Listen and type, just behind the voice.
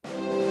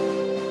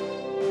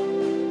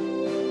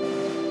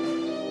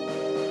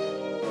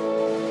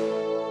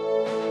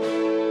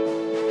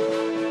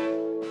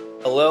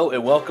Hello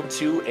and welcome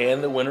to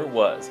And the Winner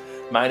Was.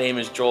 My name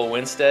is Joel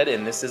Winstead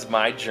and this is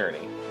my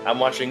journey. I'm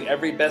watching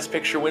every Best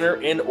Picture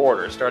winner in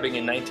order, starting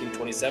in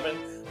 1927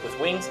 with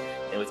Wings,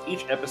 and with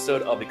each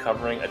episode I'll be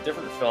covering a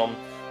different film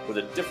with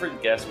a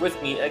different guest.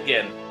 With me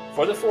again,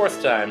 for the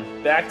fourth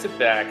time, back to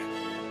back,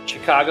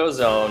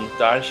 Chicago's own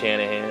Don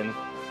Shanahan.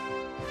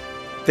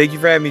 Thank you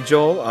for having me,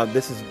 Joel.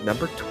 This is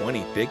number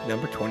 20, big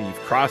number 20. You've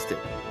crossed it.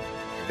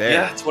 You're there.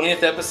 Yeah,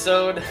 20th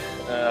episode,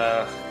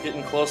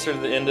 getting closer to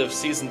the end of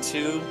season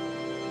 2.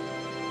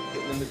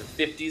 Getting into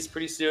the 50s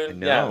pretty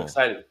soon. Yeah, I'm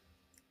excited.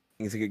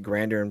 Things get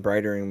grander and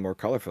brighter and more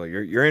colorful.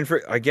 You're in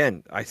for,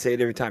 again, I say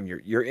it every time,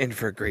 you're in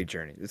for a great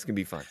journey. This can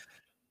be fun.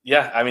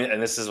 Yeah, I mean,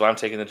 and this is why I'm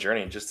taking the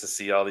journey, just to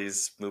see all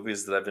these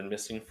movies that I've been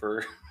missing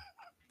for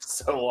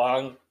so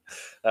long.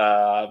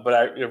 But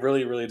I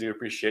really, really do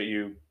appreciate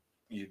you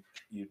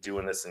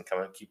doing this and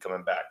keep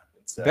coming back.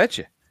 It's,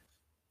 Betcha.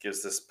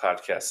 Gives this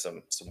podcast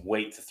some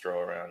weight to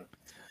throw around.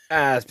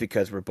 It's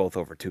because we're both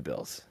over 2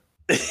 bills.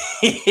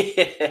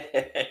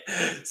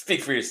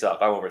 Speak for yourself.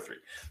 I'm over 3.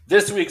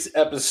 This week's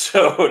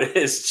episode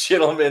is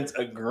Gentleman's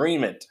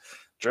Agreement,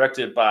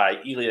 directed by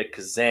Elia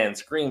Kazan,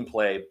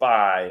 screenplay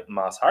by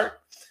Moss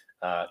Hart.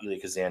 Elia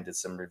Kazan did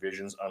some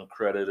revisions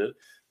uncredited,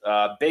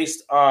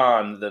 based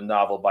on the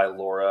novel by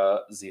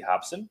Laura Z.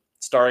 Hobson,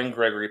 starring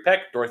Gregory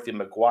Peck, Dorothy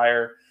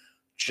McGuire,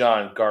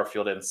 John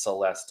Garfield, and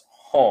Celeste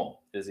Holm.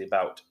 It is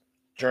about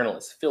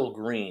journalist Phil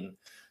Green.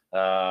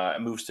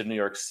 Moves to New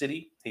York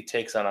City. He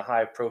takes on a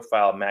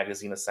high-profile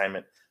magazine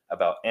assignment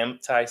about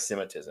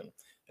anti-Semitism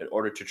in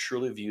order to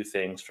truly view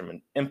things from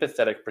an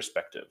empathetic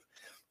perspective.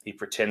 He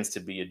pretends to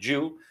be a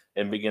Jew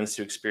and begins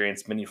to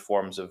experience many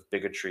forms of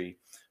bigotry,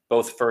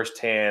 both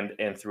firsthand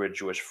and through a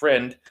Jewish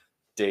friend,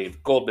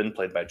 Dave Goldman,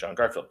 played by John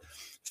Garfield.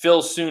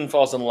 Phil soon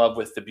falls in love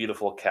with the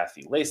beautiful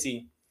Kathy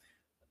Lacey,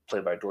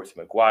 played by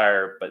Dorothy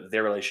McGuire, but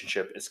their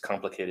relationship is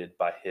complicated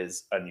by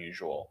his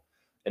unusual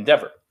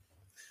endeavor.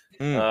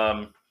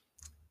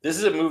 This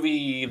is a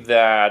movie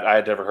that I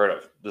had never heard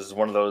of. This is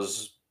one of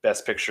those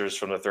Best Pictures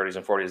from the 30s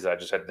and 40s that I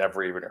just had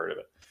never even heard of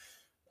it.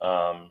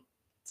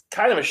 It's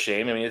kind of a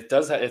shame. I mean,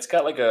 it's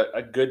got like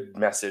a good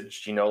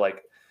message,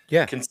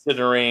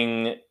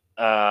 considering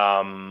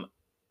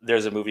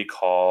there's a movie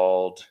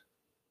called,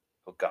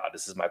 oh God,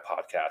 this is my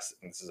podcast,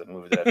 and this is a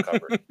movie that I've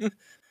covered.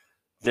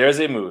 There's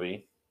a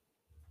movie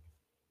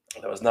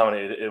that was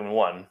nominated and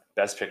won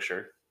Best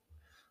Picture.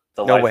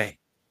 Way.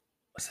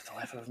 Was it The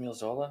Life of Emile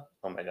Zola?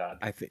 Oh my God!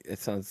 I think it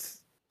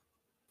sounds.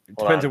 It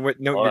depends on what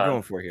note you're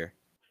going for here.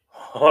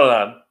 Hold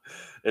on,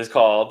 it's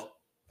called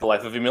The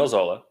Life of Emile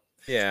Zola.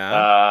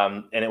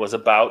 Yeah. And it was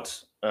about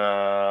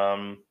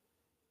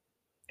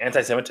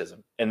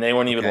anti-Semitism, and they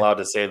weren't even allowed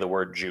to say the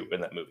word Jew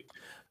in that movie.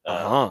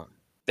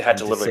 They had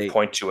to literally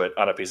point to it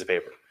on a piece of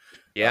paper.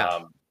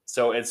 Yeah.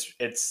 So it's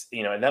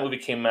and that movie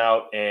came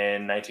out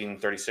in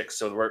 1936.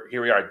 So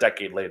here we are, a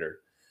decade later.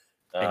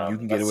 And you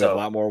can get away with a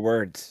lot more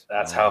words.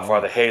 That's how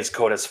far the Hays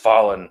Code has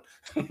fallen.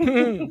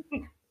 But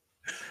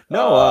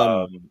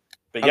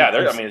yeah,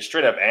 it's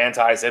straight up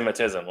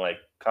anti-Semitism, like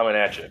coming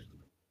at you.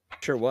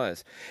 Sure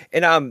was.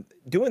 And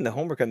doing the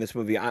homework on this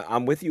movie,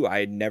 I'm with you. I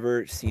had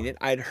never seen it.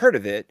 I had heard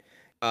of it,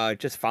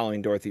 just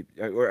following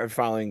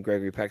following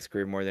Gregory Peck's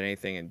career more than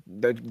anything. And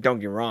don't get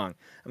me wrong,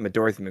 I'm a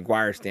Dorothy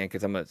McGuire stan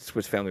because I'm a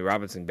Swiss Family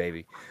Robinson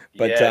baby.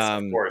 But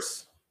yes, of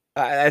course.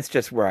 That's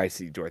just where I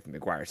see Dorothy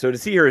McGuire. So to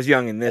see her as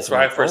young in this, that's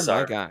where I first saw her.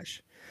 Oh my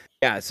gosh,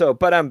 yeah. So,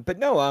 but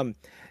no,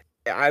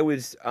 I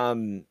was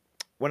when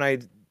I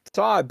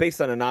saw it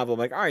based on a novel, I'm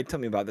like, all right, tell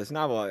me about this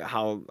novel.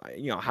 How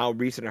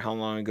recent or how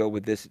long ago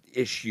would this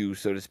issue,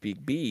 so to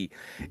speak, be?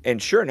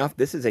 And sure enough,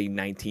 this is a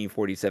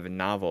 1947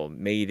 novel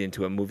made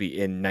into a movie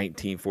in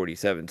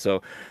 1947.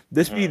 So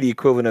this would be the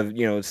equivalent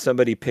of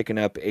somebody picking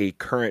up a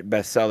current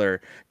bestseller,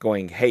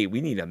 going, hey, we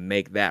need to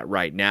make that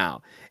right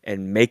now.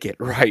 And make it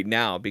right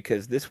now,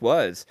 because this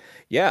was,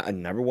 a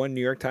 #1 New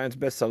York Times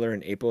bestseller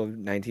in April of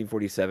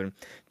 1947,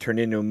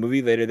 turned into a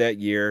movie later that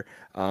year.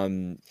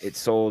 It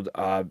sold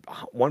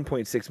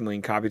 1.6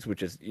 million copies,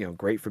 which is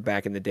great for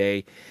back in the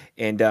day.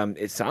 And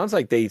it sounds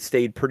like they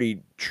stayed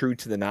pretty true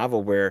to the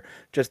novel, where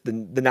just the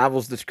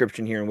novel's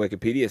description here in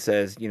Wikipedia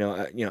says,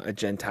 a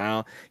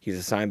Gentile, he's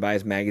assigned by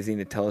his magazine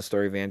to tell a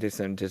story of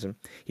anti-Semitism.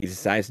 He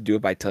decides to do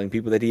it by telling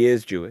people that he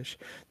is Jewish.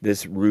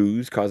 This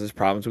ruse causes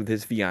problems with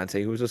his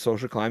fiance, who is a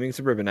social climbing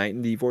suburbanite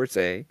and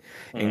divorcee.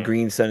 And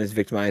Green's son is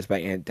victimized by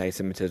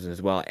anti-Semitism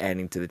as well,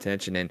 adding to the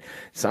tension. And it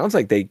sounds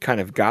like they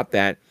kind of got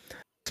that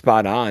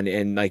spot on.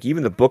 And like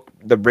even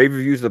the rave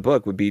reviews of the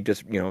book would be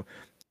just,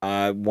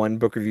 one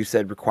book review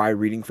said required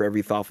reading for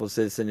every thoughtful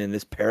citizen in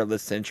this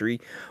perilous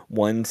century.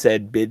 One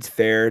said bids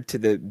fair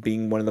to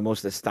being one of the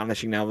most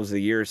astonishing novels of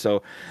the year.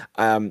 So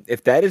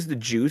if that is the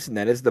juice and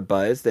that is the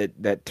buzz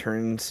that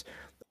turns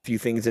a few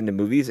things into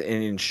movies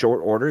and in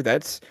short order,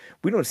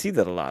 we don't see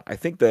that a lot. I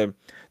think the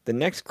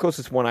next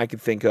closest one I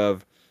could think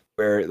of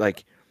where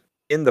like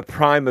in the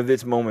prime of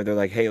its moment, they're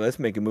like, hey, let's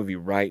make a movie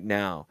right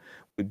now,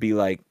 would be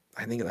like,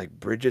 I think like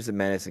Bridges of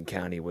Madison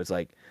County was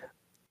like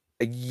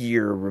a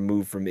year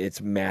removed from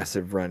its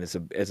massive run as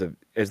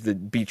the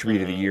beach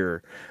read of the Mm-hmm.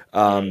 year.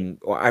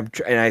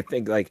 Mm-hmm. And I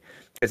think like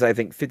as I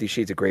think 50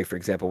 Shades of Grey, for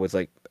example, was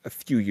like a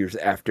few years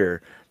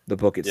after the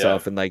book Yeah.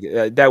 itself, and like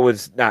that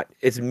was not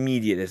as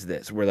immediate as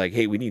this. We're like,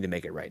 hey, we need to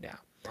make it right now.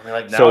 I mean,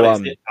 like So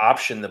nowadays they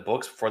option the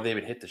books before they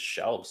even hit the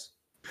shelves.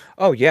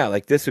 oh yeah,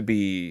 like this would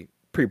be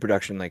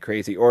pre-production like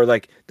crazy, or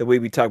like the way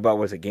we talk about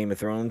was it Game of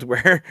Thrones,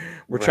 where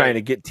we're trying Right.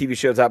 to get TV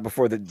shows out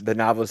before the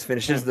novelist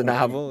finishes the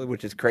novel,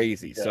 which is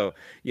crazy. Yeah. So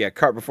yeah,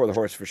 cart before the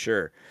horse for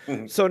sure.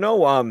 So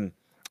no,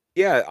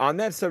 yeah, on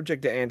that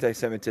subject of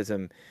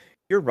anti-Semitism,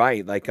 you're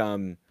right. Like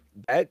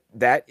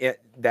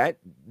that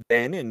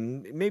then,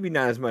 and maybe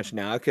not as much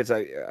now, because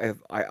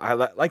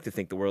like to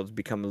think the world's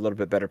become a little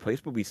bit better place,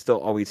 but we still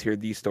always hear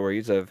these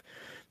stories of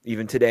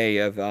even today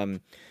of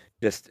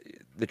just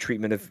the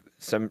treatment of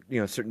some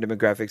certain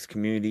demographics,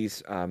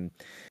 communities.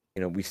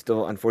 We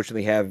still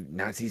unfortunately have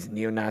Nazis,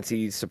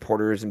 neo-Nazi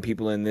supporters, and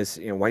people in this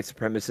white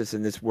supremacists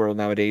in this world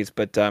nowadays.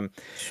 But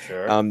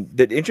Sure.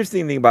 the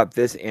interesting thing about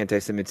this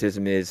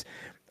anti-Semitism is,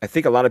 I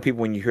think a lot of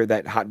people, when you hear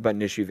that hot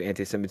button issue of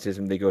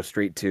anti-Semitism, they go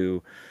straight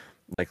to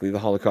likely the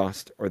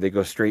Holocaust, or they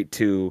go straight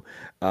to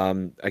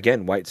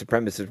again white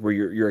supremacists, where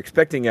you're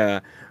expecting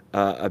a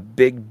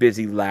big,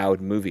 busy, loud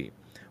movie,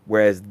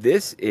 whereas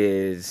this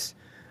is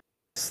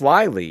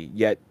slyly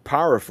yet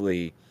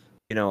powerfully,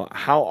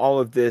 how all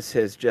of this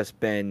has just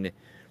been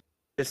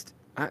just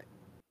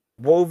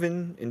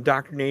woven,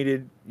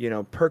 indoctrinated,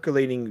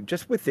 percolating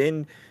just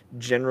within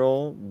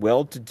general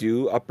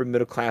well-to-do upper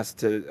middle class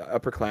to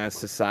upper class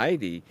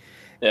society.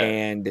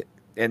 Yeah.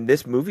 And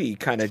this movie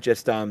kind of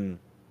just kind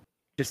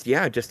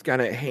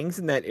of hangs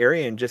in that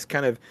area, and just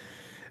kind of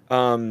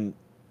um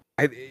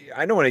I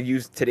I don't want to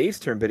use today's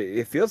term, but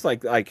it feels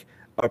like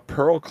a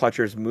pearl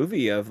clutcher's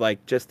movie of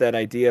like just that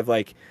idea of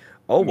like,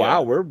 oh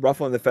wow, Yeah. we're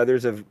ruffling the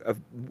feathers of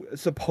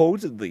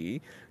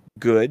supposedly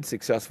good,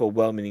 successful,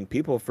 well-meaning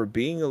people for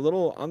being a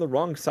little on the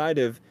wrong side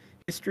of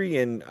history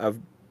and of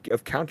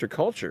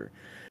counterculture.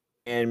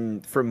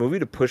 And for a movie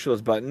to push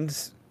those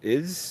buttons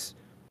is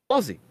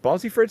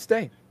ballsy for its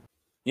day.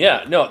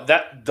 Yeah, no,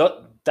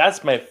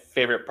 that's my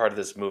favorite part of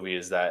this movie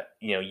is that,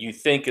 you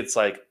think it's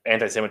like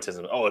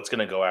anti-Semitism. Oh, it's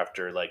gonna go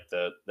after like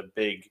the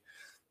big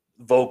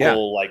Yeah,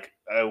 vocal like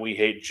we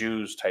hate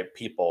Jews type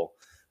people.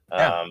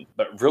 yeah.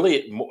 But really,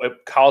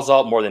 it calls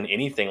out more than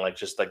anything, like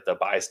just like the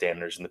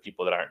bystanders and the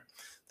people that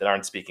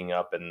aren't speaking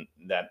up and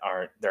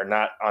they're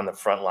not on the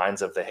front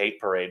lines of the hate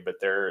parade, but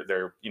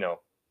they're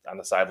on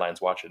the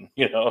sidelines watching.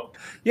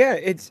 Yeah,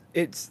 it's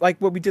like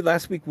what we did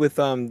last week with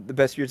the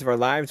best years of our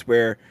lives,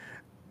 where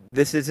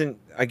this isn't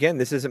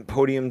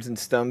podiums and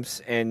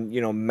stumps and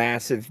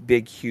massive,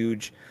 big,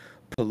 huge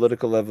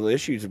political level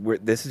issues. Where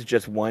this is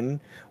just one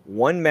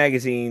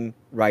magazine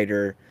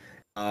writer,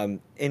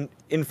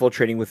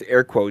 infiltrating with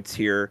air quotes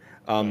here,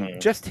 Hmm.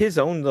 just his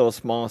own little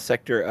small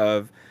sector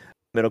of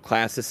middle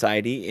class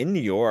society in New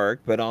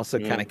York, but also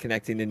kind Hmm. of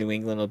connecting to New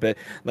England a little bit.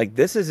 Like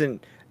this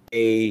isn't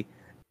a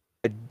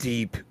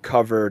deep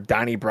cover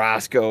Donnie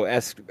Brasco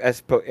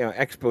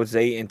expose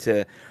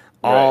into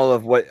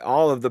Right.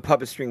 all of the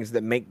puppet strings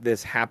that make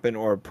this happen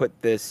or put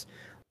this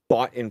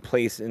thought in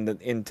place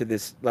into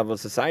this level of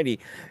society.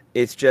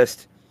 It's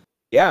just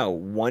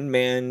one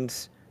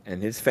man's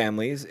and his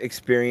family's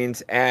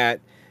experience at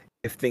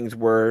if things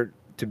were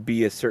to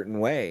be a certain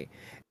way.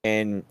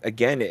 And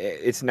again,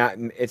 it's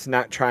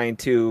not trying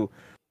to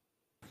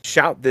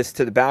shout this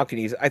to the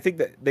balconies. I think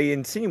that they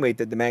insinuate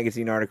that the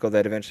magazine article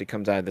that eventually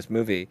comes out of this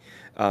movie,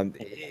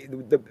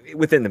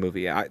 within the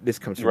movie, this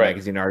comes from a Right.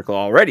 magazine article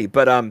already,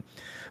 but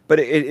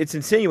it's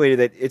insinuated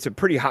that it's a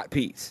pretty hot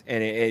piece,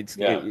 and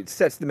Yeah. it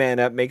sets the man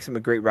up, makes him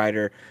a great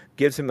writer,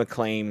 gives him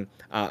acclaim.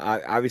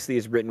 Obviously,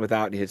 is written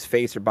without his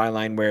face or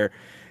byline, where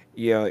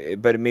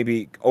but it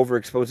maybe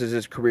overexposes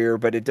his career,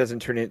 but it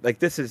doesn't turn it like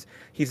this is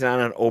he's not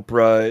on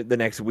Oprah the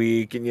next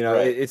week, and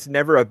Right. it's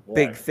never a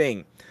big Right.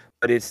 thing,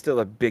 but it's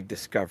still a big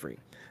discovery.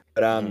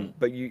 But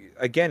Hmm. you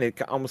again,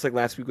 it almost like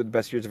last week with the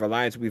best years of our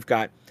lives, we've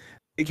got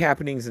big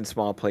happenings in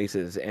small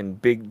places and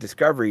big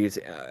discoveries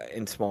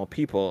in small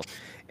people,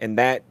 and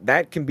that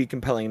can be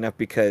compelling enough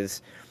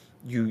because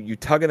you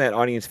tug on that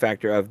audience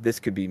factor of this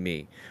could be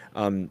me.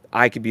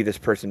 I could be this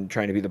person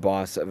trying to be the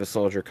boss of a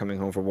soldier coming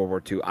home from World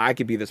War II. I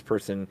could be this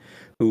person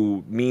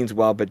who means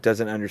well but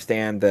doesn't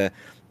understand the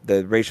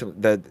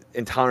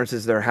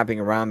intolerances that are happening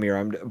around me, or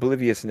I'm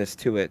obliviousness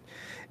to it.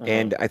 Hmm.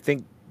 And I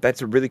think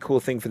that's a really cool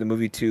thing for the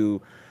movie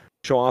to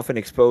show off and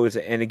expose.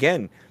 And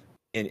again,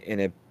 in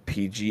a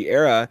PG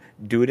era,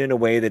 do it in a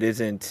way that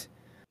isn't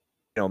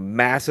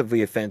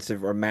massively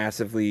offensive or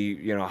massively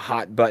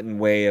hot button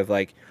way of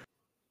like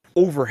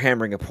over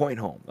hammering a point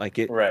home. Like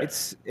Right.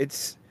 it's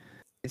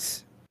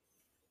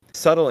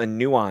subtle and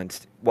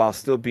nuanced while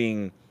still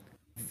being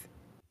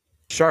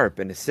sharp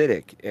and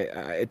acidic.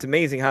 It's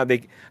amazing how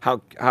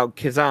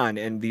Kazan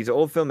and these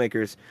old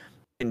filmmakers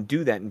can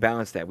do that and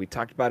balance that. We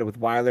talked about it with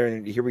Weiler,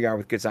 and here we are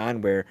with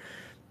Kazan, where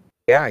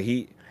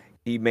he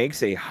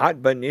makes a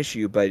hot button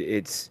issue, but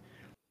it's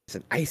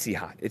an icy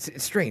hot. It's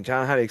strange. I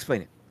don't know how to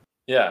explain it.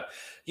 Yeah.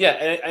 Yeah.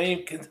 And I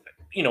mean,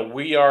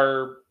 we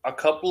are a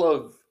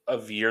couple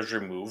of years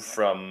removed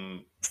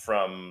from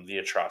the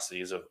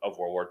atrocities of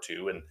World War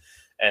II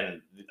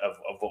and of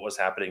what was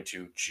happening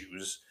to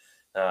Jews.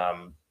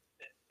 Um,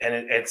 and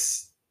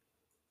it's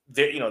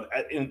there,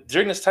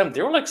 during this time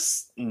there were like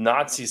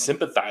Nazi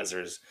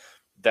sympathizers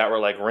that were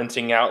like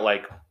renting out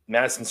like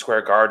Madison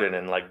Square Garden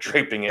and like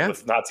draping it Yeah.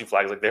 with Nazi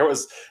flags. Like it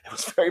was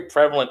a very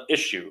prevalent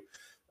issue.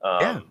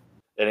 Yeah.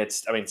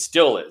 And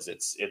still is.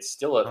 It's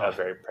still a Oh,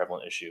 very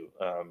prevalent issue.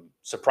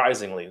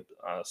 Surprisingly,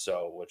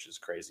 so, which is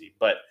crazy.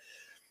 But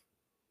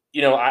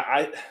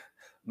I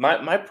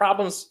my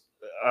problems.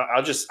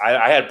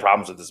 I had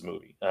problems with this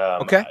movie.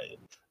 okay.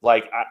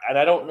 And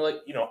I don't know, like,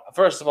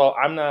 first of all,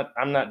 I'm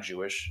not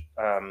Jewish. It's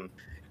hard.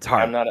 It's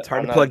hard I'm to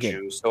not a plug in.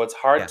 Jew, so it's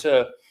hard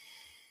Yeah.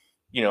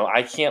 to,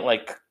 I can't,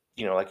 like,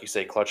 like you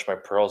say, clutch my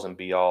pearls and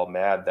be all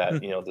mad that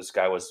this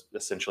guy was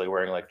essentially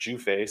wearing like Jew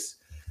face.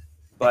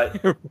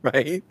 But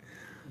Right.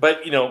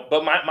 but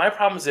my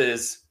problems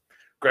is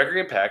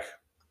Gregory Peck,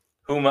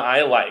 whom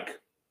I like.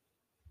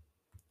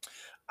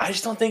 I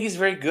just don't think he's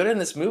very good in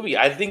this movie.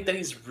 I think that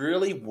he's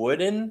really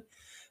wooden,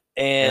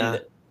 Yeah.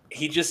 and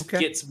he just Okay.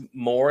 gets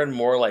more and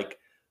more like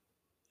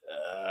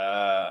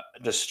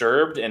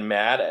disturbed and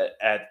mad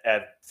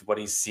at what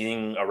he's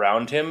seeing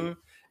around him,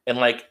 and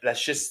like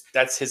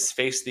that's his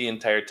face the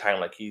entire time.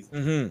 Like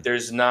Mm-hmm.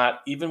 there's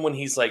not, even when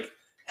he's like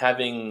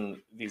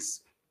having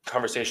these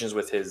conversations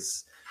with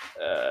his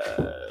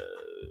uh,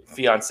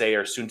 fiance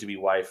or soon to be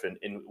wife, and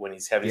when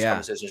he's having these Yeah.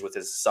 conversations with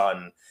his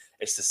son,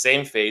 it's the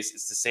same face,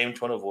 it's the same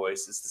tone of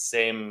voice, it's the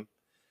same.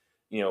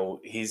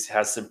 He's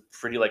has some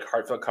pretty like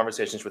heartfelt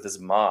conversations with his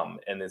mom,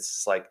 and it's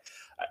just like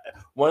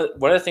one of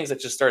the things that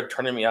just started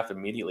turning me off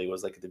immediately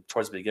was like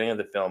towards the beginning of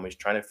the film, he's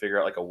trying to figure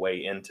out like a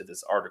way into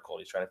this article.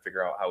 He's trying to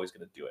figure out how he's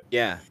going to do it,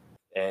 Yeah.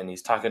 and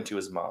he's talking to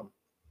his mom,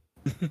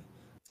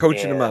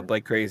 Coaching him up and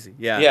like crazy.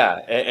 Yeah. yeah,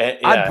 and,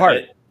 Odd yeah,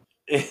 part.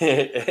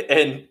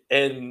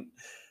 and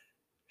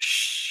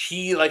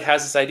she like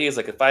has this idea. It's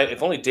like,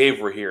 if only Dave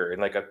were here,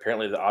 and like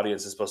apparently the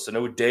audience is supposed to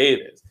know who Dave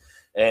is,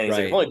 and he's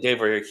like, if Right. only Dave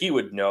were here, he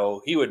would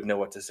know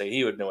what to say,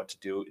 he would know what to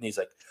do, and he's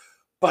like,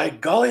 by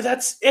golly,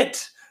 that's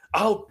it.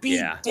 I'll be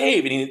Yeah.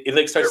 Dave, and he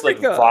like starts to like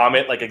Eureka.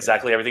 vomit like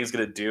exactly everything he's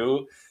gonna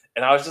do,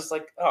 and I was just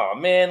like, oh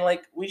man,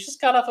 like we just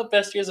got off of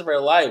best years of our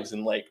lives,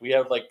 and like we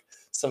have like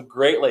some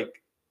great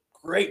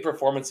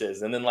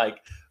performances, and then like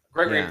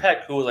Gregory Yeah.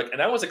 Peck, who was like,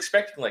 and I was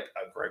expecting like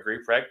a Gregory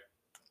Peck,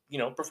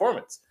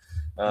 performance.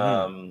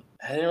 Mm-hmm.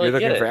 I didn't You're really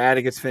get looking for it.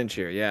 Atticus Finch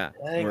here. Yeah.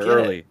 I didn't We're get it.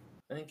 early.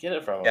 I didn't get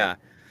it from him. Yeah.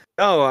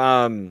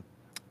 No.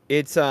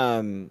 It's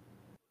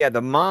Yeah.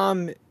 The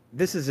mom.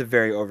 This is a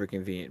very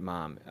overconvenient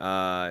mom.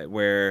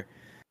 Where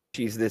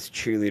she's this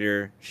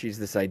cheerleader. She's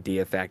this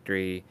idea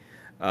factory.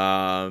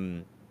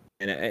 And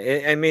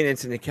I mean,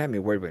 it's an Academy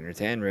Award winner. It's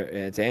Anne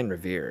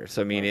Revere.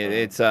 So I mean,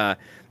 Mhm.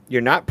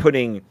 you're not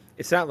putting.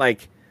 It's not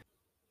like,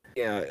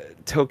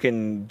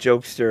 token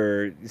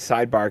jokester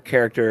sidebar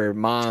character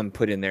mom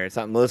put in there. It's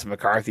not Melissa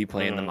McCarthy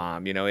playing the Mhm.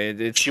 mom.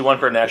 It's She won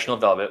for National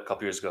Velvet a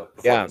couple years ago.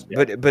 Before yeah, this,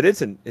 yeah. but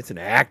it's an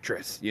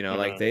actress.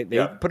 Like Mhm. they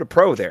Yeah. put a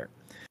pro there.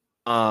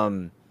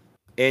 And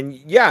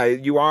yeah,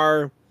 you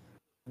are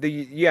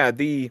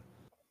the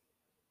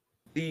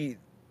I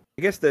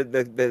guess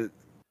the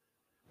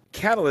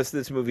catalyst of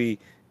this movie.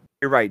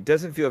 You're right.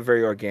 Doesn't feel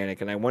very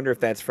organic, and I wonder if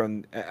that's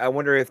from. I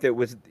wonder if it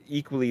was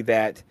equally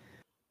that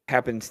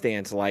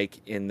happenstance like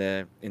in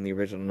the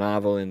original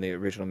novel, in the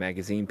original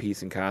magazine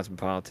piece in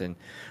Cosmopolitan,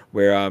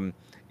 where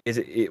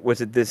was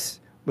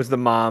the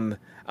mom.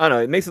 I don't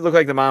know. It makes it look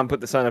like the mom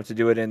put the son up to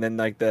do it, and then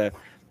like the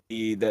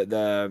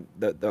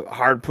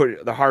hard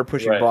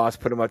pushing Right. boss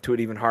put him up to it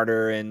even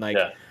harder, and like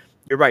Yeah.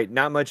 you're right.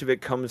 Not much of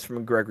it comes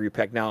from Gregory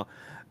Peck now,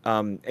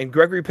 and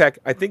Gregory Peck.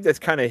 I think that's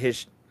kind of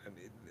his.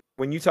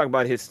 When you talk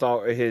about his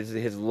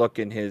his look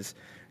and his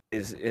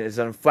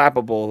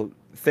unflappable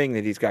thing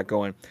that he's got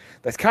going,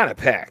 that's kind of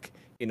Peck,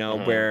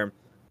 Mhm. where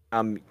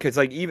because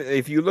like even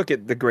if you look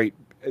at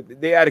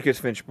the Atticus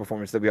Finch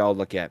performance that we all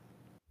look at,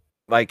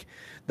 like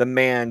the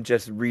man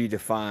just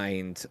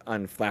redefined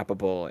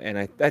unflappable,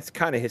 and that's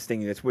kind of his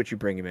thing. That's what you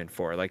bring him in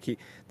for. Like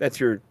that's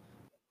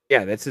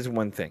that's his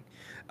one thing,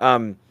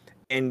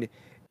 and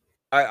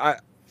I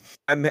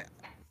I'm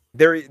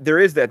there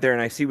is that there,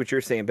 and I see what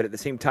you're saying, but at the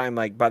same time,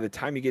 like by the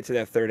time you get to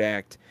that third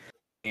act,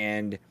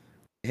 and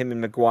him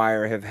and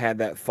McGuire have had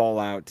that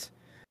fallout,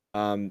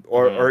 Mhm.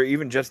 or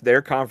even just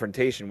their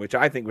confrontation, which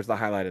I think was the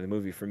highlight of the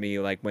movie for me.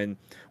 Like when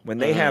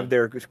they have Mhm.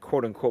 their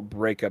quote unquote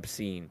breakup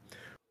scene,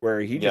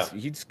 where Yeah.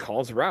 he just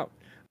calls her out.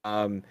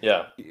 Um,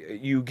 Yeah.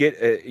 you get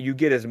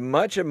as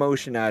much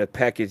emotion out of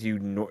Peck as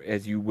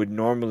as you would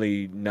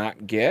normally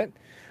not get.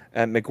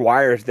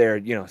 McGuire's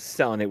there,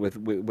 selling it with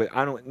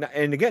I don't,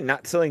 and again,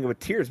 not selling it with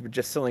tears, but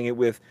just selling it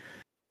with,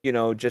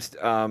 just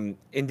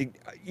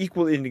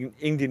equal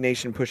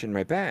indignation pushing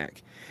right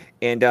back,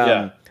 and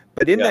Yeah.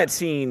 but in Yeah. that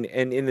scene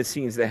and in the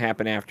scenes that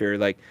happen after,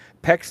 like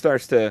Peck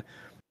starts to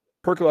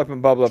perk up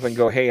and bubble up and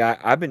go, hey,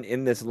 I've been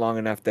in this long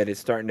enough that it's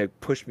starting to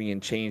push me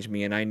and change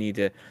me, and I need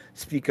to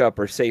speak up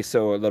or say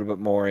so a little bit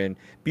more and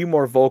be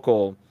more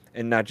vocal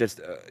and not just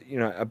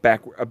a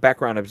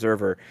background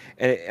observer.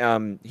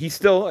 And he's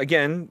still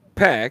again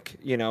Peck,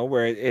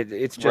 where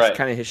it's just Right.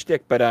 kind of his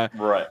shtick.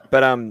 Right.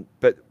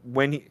 But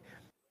when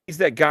he's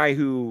that guy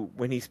who,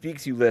 when he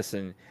speaks, you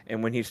listen,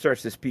 and when he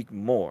starts to speak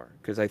more,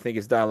 because I think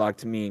his dialogue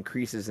to me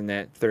increases in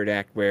that third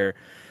act, where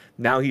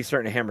now he's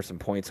starting to hammer some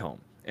points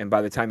home. And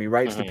by the time he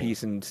writes the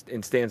piece and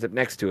stands up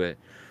next to it,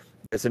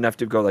 it's enough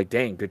to go like,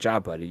 "Dang, good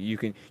job, buddy." You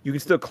can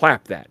still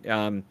clap that.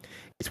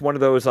 It's one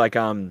of those like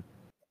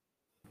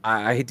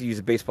I hate to use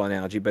a baseball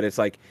analogy, but it's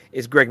like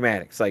it's Greg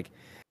Maddux. Like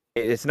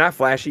it's not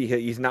flashy.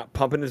 He's not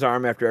pumping his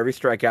arm after every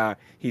strikeout.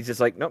 He's just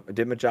like, "Nope, I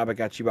did my job. I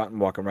got you out and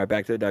walking right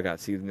back to the dugout.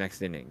 See you the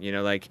next inning."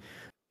 Like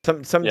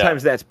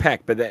sometimes that's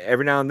Peck, but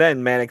every now and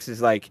then Maddux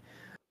is like,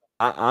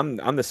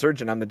 I'm the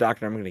surgeon. I'm the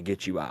doctor. I'm going to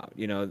get you out."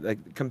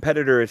 Like the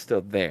competitor is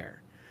still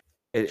there.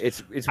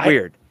 It's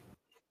weird.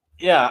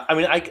 Yeah, I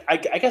mean, I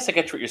guess I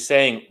get what you're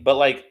saying, but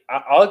like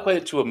I'll equate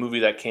it to a movie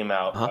that came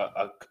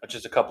out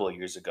just a couple of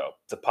years ago,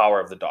 The Power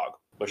of the Dog,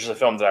 which is a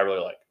film that I really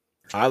like.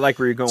 I like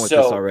where you're going with this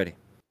already.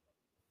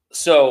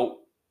 So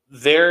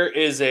there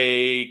is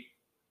a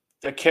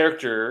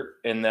character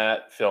in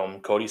that film,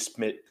 Cody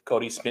Smith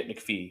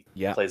McPhee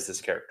plays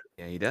this character.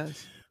 Yeah, he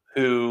does.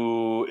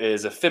 Who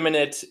is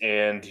effeminate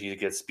and he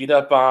gets beat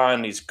up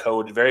on. He's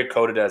very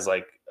coded as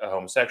like a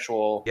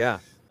homosexual. Yeah.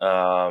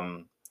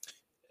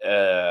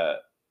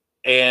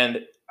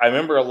 And I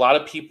remember a lot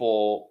of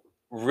people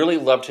really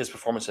loved his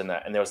performance in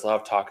that, and there was a lot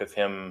of talk of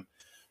him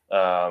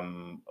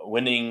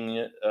winning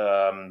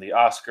the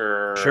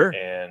Oscar. Sure.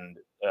 And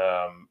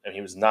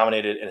he was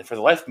nominated. And for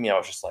the life of me, I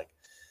was just like,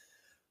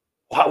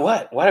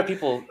 what? Why are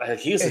people?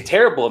 He is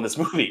terrible in this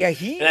movie. Yeah,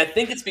 and I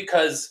think it's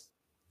because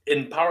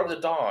in Power of the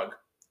Dog,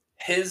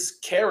 his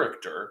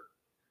character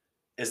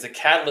is the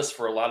catalyst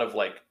for a lot of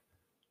like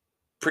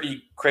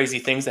pretty crazy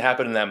things that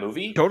happen in that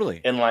movie.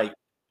 Totally. And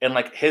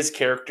like his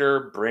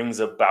character brings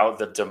about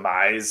the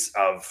demise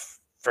of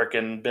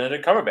frickin'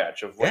 Benedict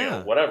Cumberbatch of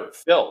whatever,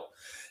 Phil.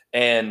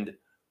 And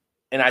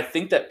I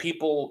think that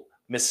people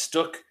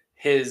mistook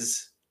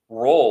his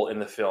role in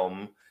the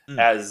film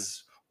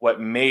as what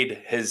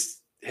made his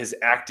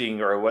acting,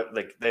 or what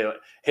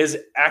his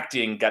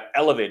acting got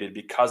elevated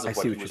because of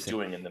what he was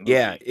doing in the movie.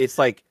 Yeah, it's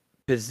like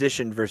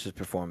position versus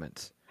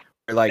performance.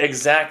 Like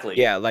exactly.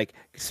 Yeah, like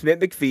Smith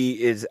McPhee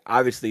is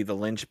obviously the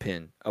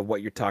linchpin of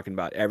what you're talking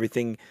about.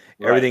 Everything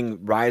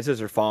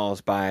rises or falls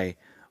by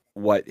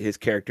what his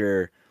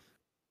character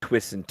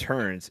twists and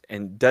turns,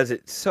 and does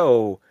it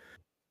so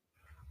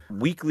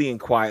weakly and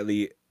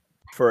quietly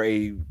for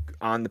a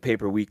on the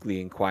paper weakly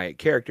and quiet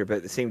character. But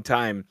at the same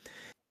time,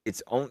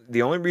 it's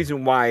the only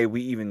reason why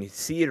we even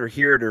see it or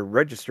hear it or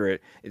register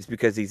it is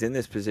because he's in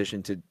this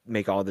position to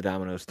make all the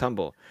dominoes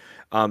tumble.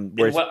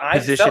 Whereas what I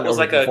felt was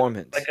like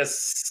a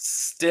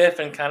stiff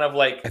and kind of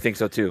like, I think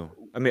so too.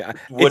 I mean,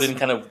 wooden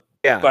kind of,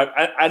 yeah. But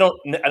I don't.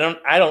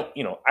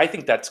 I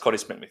think that's Cody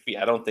Smith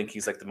McPhee. I don't think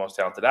he's like the most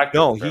talented actor.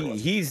 No,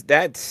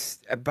 that's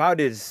about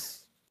his.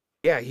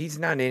 Yeah, he's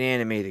not an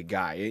animated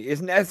guy.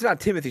 That's not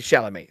Timothy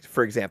Chalamet,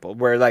 for example,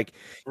 where like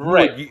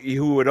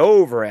who would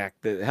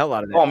overact the hell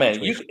out of that. Oh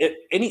man,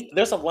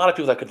 there's a lot of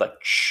people that could like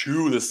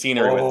chew the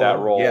scenery with that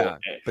role. Yeah,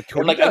 but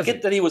Cody I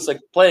get that he was like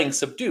playing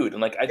subdued,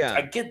 and like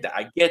I get that.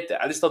 I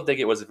just don't think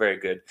it was a very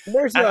good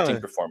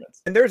acting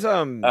performance. And there's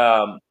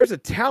a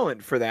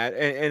talent for that,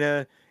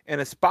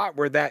 and a spot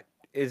where that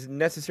is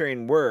necessary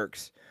and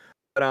works.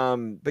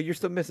 But you're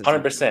still missing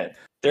 100%.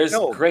 There's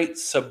great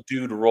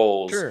subdued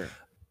roles. Sure.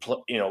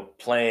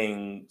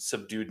 Playing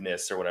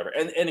subduedness or whatever,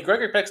 and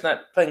Gregory Peck's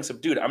not playing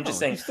subdued. I'm just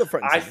saying,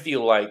 I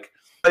feel like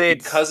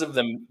because of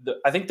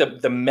I think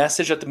the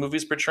message that the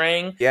movie's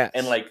portraying,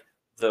 and like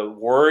the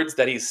words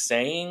that he's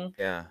saying,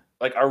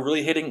 like are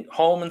really hitting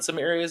home in some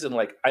areas, and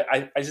like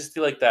I just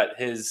feel like that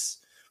his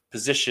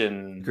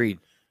position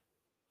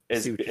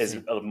is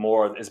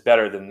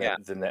better than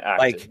the acting.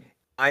 Like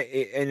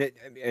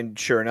and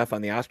sure enough,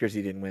 on the Oscars,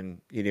 he didn't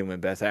win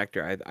Best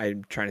Actor.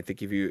 I'm trying to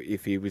think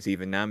if he was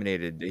even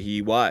nominated.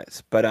 He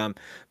was, but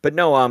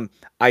no,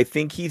 I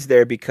think he's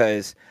there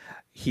because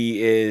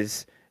he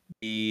is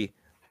the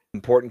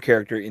important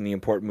character in the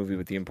important movie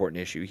with the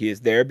important issue. He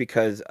is there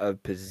because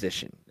of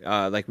position,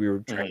 like we were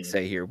trying to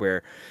say here,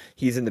 where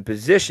he's in the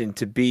position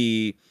to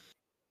be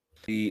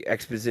the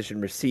exposition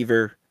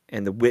receiver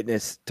and the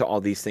witness to all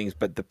these things,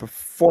 but the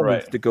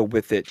performance to go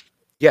with it,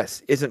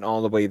 yes, isn't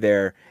all the way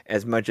there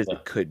as much as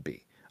it could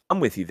be. I'm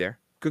with you there.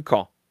 Good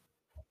call.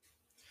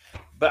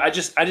 But I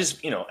just and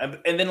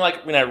then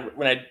like when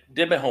I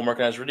did my homework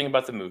and I was reading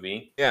about the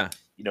movie,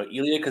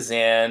 Elia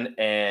Kazan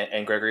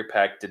and Gregory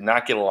Peck did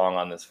not get along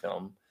on this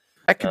film.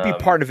 That could be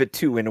part of it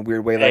too, in a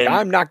weird way. Like,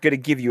 I'm not going to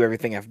give you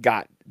everything I've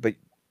got, but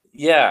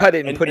cut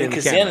it and put it in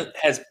the camera. Kazan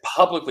has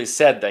publicly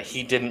said that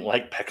he didn't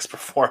like Peck's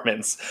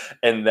performance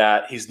and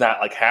that he's not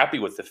like happy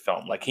with the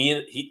film. Like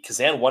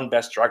Kazan won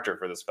Best Director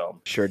for this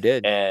film. Sure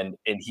did. And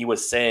he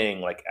was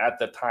saying like at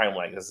the time,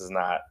 like, this is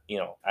not,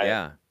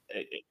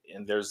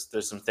 and there's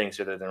some things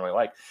here that I didn't really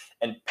like.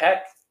 And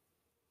Peck,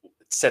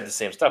 said the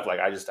same stuff. Like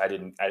I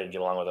didn't get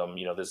along with him.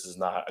 You know, this is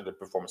not a good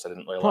performance. I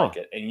didn't really Huh. like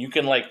it. And you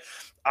can like,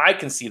 I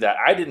can see that.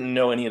 I didn't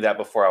know any of that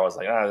before. I was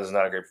like, this is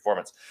not a great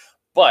performance.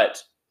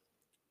 But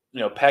you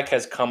know, Peck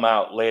has come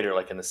out later,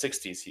 like in the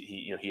 '60s.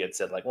 He had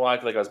said like, well, I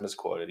feel like I was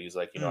misquoted. He's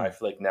like, you know, I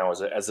feel like now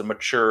as a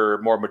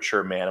more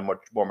mature man, a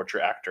more mature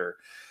actor,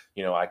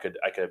 you know, I could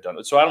have done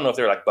it. So I don't know if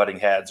they're like butting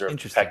heads or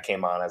if Peck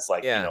came on as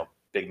like, you know,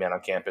 big man on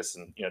campus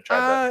and, you know,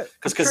 tried to,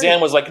 because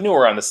Kazan was like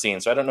newer on the scene.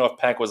 So I don't know if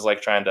Peck was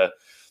like trying to,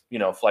 you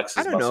know, flex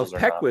his muscles or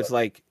not. Peck was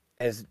like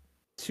as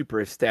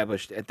super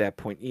established at that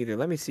point either.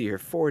 Let me see her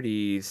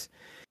 40s.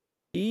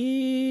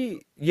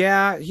 He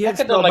had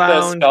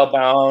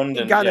Spellbound.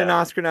 He got an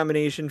Oscar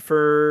nomination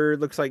for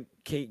looks like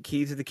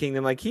Keys of the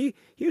Kingdom. Like he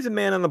was a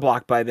man on the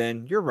block by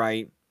then. You're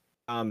right.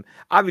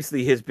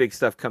 Obviously his big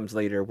stuff comes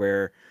later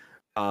where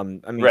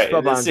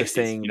Spellbound's a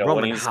thing. You know,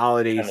 Roman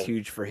Holiday's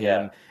huge for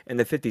him, and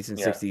the 50s and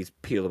 60s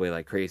peeled away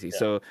like crazy. Yeah.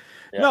 So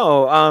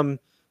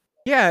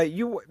Yeah.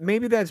 you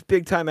maybe that's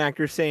big time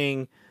actors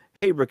saying,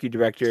 hey, rookie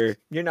director,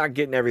 you're not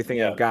getting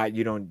everything I've got.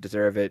 You don't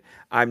deserve it.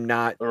 I'm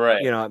not,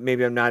 you know,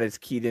 maybe I'm not as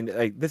keyed in.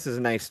 Like, this is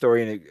a nice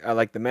story, and I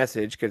like the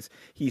message because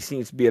he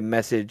seems to be a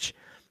message,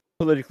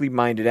 politically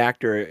minded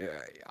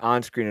actor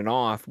on screen and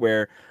off.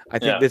 Where I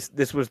think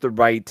this was the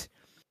right.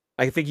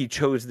 I think he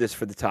chose this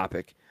for the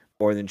topic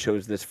more than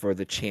chose this for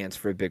the chance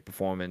for a big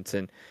performance.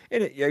 And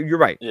you're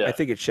right. Yeah. I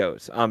think it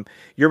shows.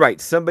 You're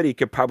right. Somebody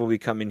could probably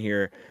come in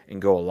here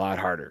and go a lot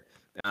harder,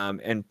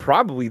 and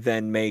probably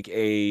then make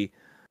an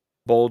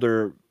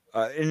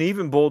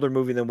even bolder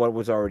movie than what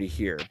was already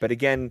here. But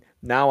again,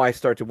 now I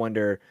start to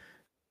wonder,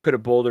 could a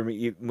bolder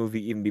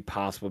movie even be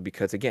possible?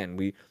 Because again,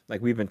 we've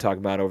been talking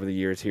about over the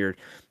years here,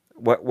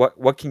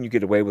 what can you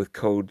get away with,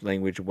 code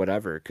language,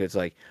 whatever? Because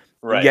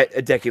yet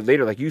a decade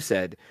later, like you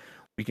said,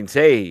 we can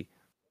say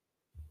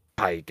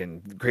pike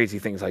and crazy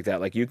things like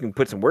that. Like you can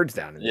put some words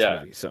down in this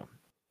movie. So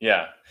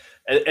yeah.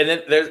 And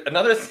then there's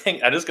another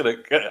thing. I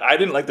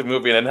didn't like the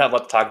movie and I didn't have a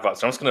lot to talk about,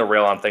 so I'm just gonna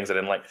rail on things I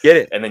didn't like. Get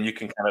it? And then you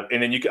can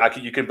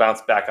you can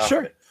bounce back off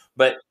of it.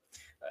 But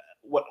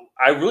what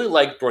I really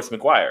liked Dorothy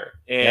McGuire,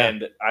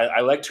 and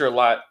I liked her a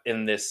lot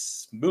in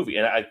this movie,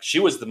 and she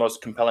was the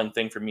most compelling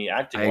thing for me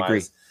acting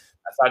wise.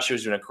 I thought she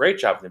was doing a great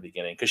job in the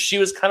beginning because she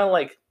was kind of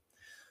like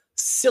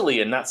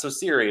silly and not so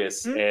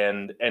serious,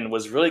 and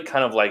was really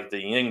kind of like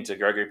the yin to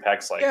Gregory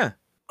Peck's like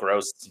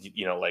gross,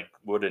 you know, like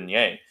wood and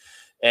yang.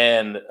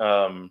 And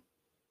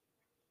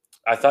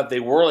I thought they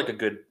were like a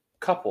good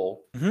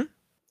couple, and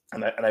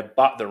I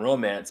bought the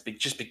romance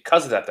just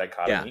because of that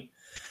dichotomy.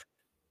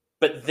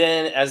 But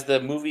then as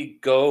the movie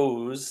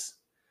goes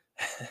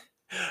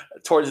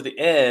towards the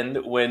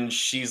end, when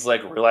she's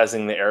like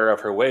realizing the error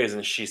of her ways,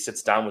 and she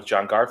sits down with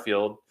John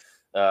Garfield,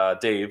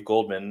 Dave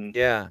Goldman,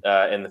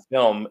 in the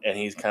film, and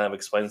he kind of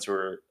explains to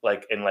her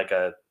like in like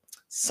a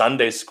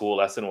Sunday school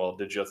lesson, well,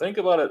 did you think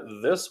about it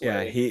this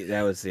way?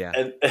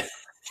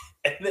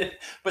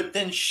 But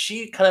then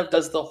she kind of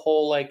does the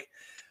whole like,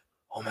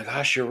 oh my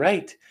gosh, you're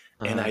right.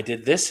 And I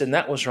did this and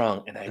that was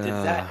wrong. And I did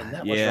that and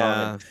that was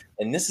wrong.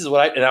 And this is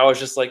what I was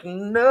just like,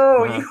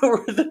 no, you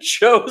were the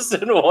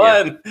chosen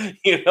one.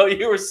 You know,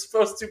 you were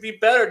supposed to be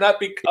better, not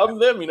become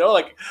them, you know,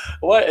 like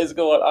what is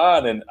going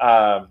on?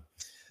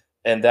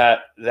 And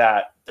that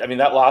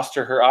lost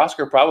her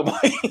Oscar probably.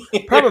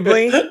 It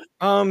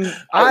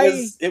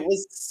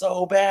was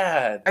so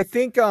bad. I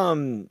think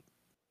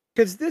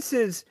because this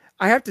is,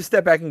 I have to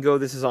step back and go,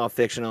 this is all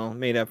fictional,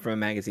 made up from a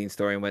magazine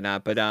story and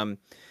whatnot. But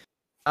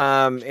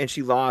and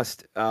she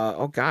lost.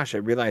 Oh gosh, I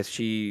realized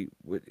she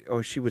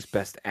was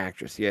Best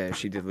Actress. Yeah,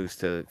 she did lose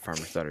to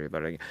Farmer's Daughter.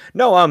 But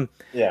no, I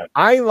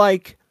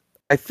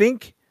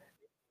think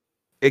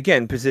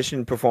again,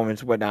 position,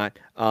 performance, whatnot.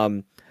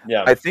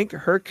 I think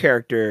her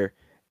character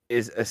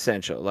is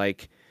essential.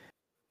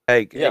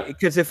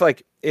 Because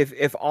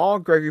if all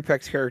Gregory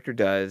Peck's character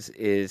does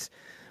is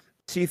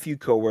see a few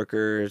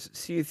coworkers,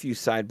 see a few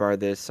sidebar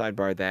this,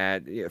 sidebar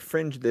that,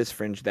 fringe this,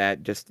 fringe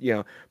that, just,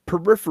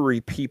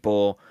 periphery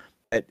people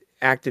that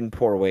act in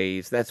poor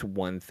ways, that's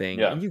one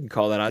thing. And you can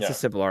call that out. It's a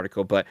simple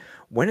article. But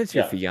when it's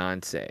your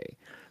fiance,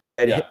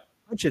 it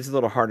hits a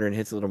little harder and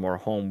hits a little more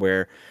home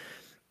where,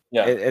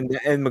 and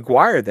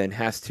McGuire then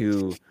has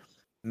to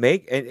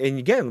make, and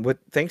again,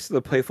 thanks to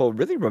the playful,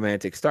 really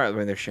romantic start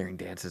when they're sharing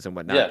dances and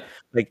whatnot.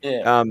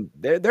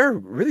 They're a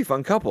really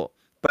fun couple.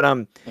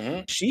 But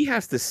she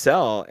has to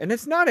sell, and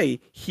it's not a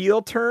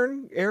heel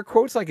turn, air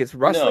quotes, like it's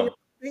wrestling,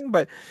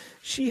 but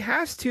she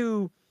has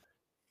to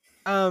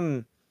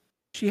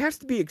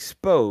be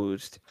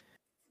exposed,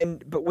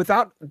 but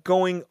without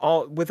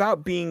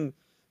being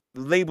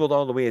labeled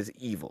all the way as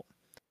evil.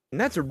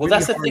 And that's a really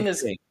hard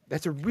thing.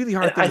 That's a really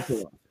hard thing to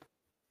pull off.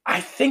 I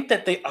think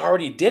that they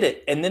already did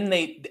it, and then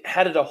they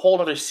had a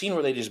whole other scene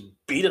where they just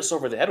beat us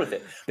over the head with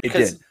it.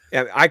 Because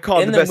they did. I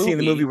call it the best scene in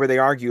the movie where they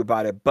argue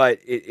about it, but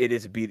it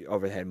is a beat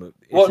over the head movie.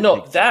 Well,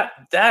 no,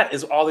 that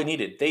is all they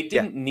needed. They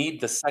didn't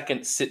need the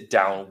second sit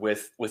down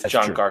with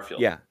John Garfield.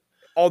 Yeah,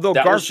 although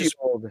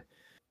Garfield,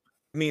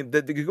 I mean,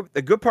 the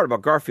good part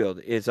about Garfield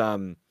is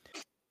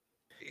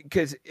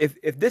because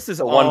if this is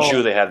The one Jew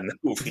all, they had in the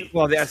movie.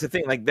 well, that's the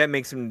thing. Like that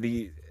makes him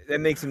the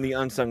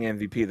unsung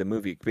MVP of the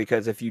movie.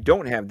 Because if you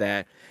don't have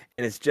that,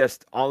 and it's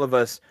just all of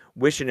us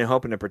wishing and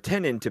hoping and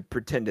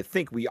pretend to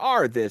think we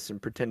are this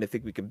and pretend to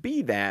think we can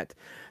be that,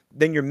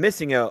 then you're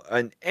missing out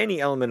on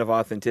any element of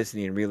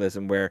authenticity and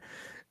realism. Where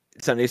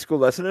Sunday school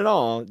lesson at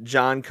all,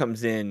 John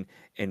comes in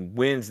and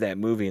wins that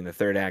movie in the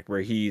third act,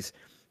 where he's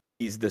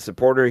the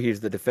supporter, he's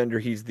the defender,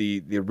 he's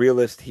the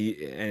realist.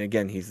 And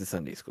again, he's the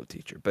Sunday school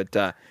teacher. But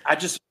I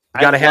just you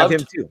I got to have him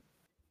loved too.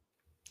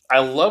 I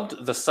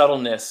loved the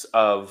subtleness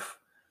of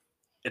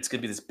it's going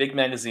to be this big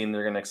magazine.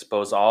 They're going to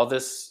expose all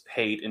this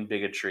hate and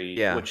bigotry,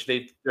 Yeah. which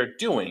they're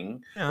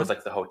doing Yeah. with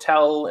like the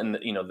hotel and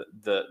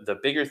the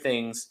bigger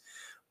things.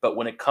 But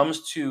when it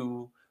comes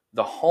to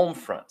the home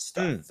front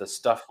stuff, the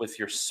stuff with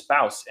your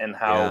spouse and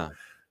how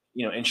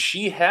and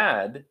she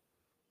had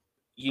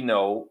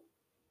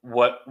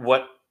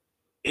what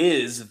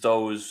is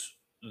those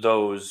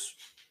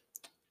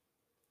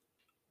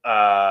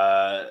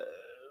uh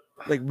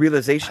Like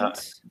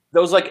realizations.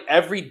 those like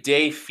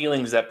everyday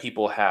feelings that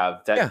people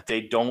have Yeah. that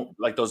they don't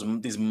like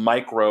these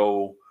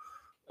micro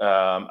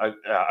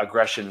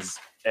aggressions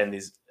and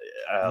these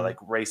like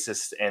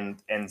racist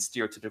and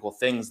stereotypical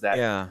things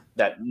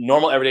that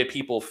normal everyday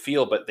people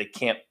feel, but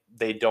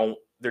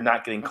they're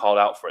not getting called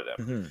out for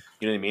them.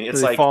 You know what I mean?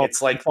 So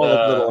It's like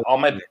the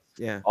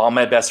all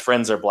my best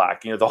friends are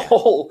black. The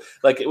whole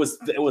like it was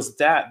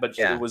that, but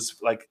it was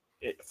like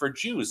for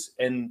Jews,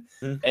 and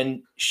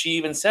she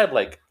even said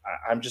like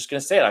I'm just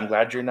gonna say it. I'm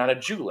glad you're not a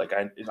Jew. Like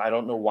I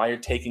don't know why you're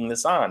taking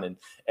this on,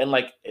 and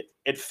like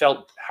it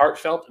felt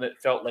heartfelt, and it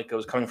felt like it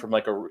was coming from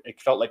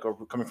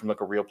coming from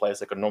like a real place,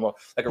 like a normal,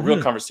 like a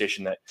real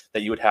conversation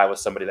that you would have with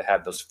somebody that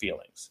had those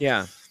feelings.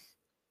 Yeah,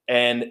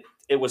 and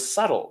it was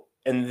subtle,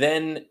 and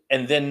then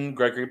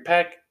Gregory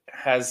Peck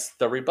has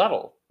the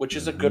rebuttal, which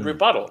is a good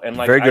rebuttal, and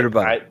like very good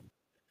rebuttal.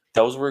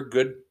 Those were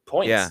good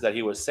points that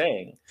he was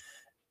saying.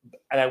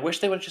 And I wish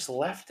they would have just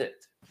left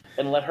it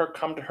and let her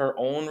come to her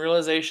own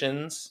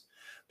realizations,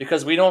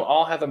 because we don't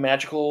all have a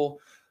magical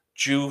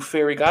Jew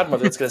fairy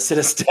godmother that's going to sit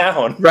us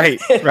down. Right.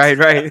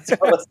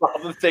 Tell us all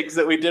the things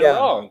that we did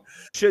wrong.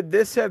 Should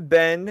this have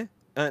been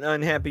an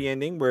unhappy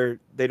ending where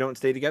they don't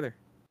stay together,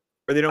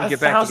 or they don't get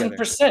back together?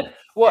 1,000%.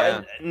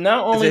 Well,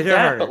 not only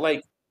that, but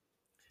like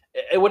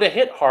it would have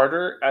hit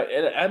harder.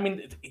 I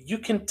mean, you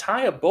can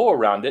tie a bow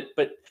around it,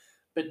 but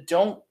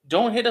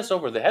don't hit us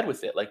over the head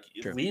with it. Like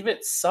leave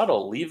it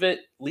subtle, leave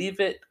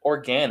it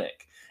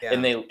organic.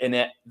 And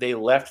they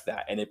left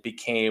that, and it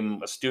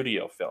became a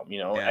studio film,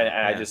 and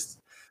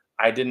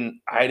I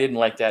didn't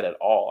like that at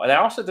all. And I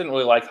also didn't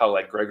really like how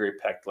like Gregory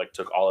Peck like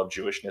took all of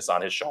Jewishness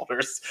on his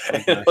shoulders.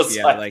 It was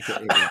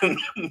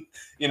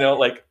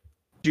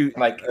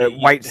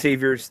white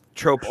saviors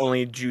trope,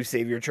 only Jew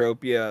savior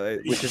trope,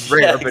 which is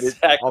rare, but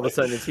all of a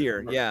sudden it's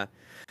here. Right.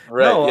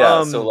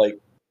 No, so like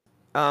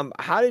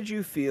how did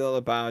you feel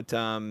about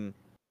the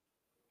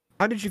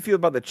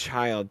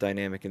child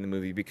dynamic in the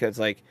movie? Because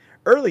like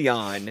early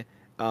on,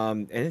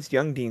 and it's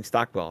young Dean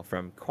Stockwell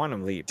from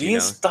Quantum Leap.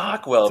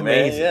 Stockwell, it's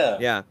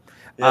amazing.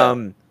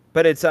 Man,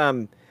 but it's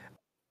that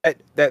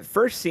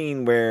first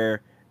scene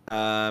where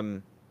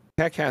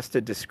Peck has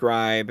to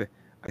describe.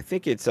 I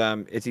think I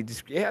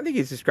think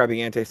he's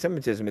describing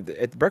anti-Semitism at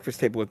the breakfast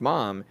table with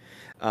mom,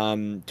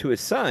 to his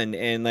son,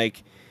 and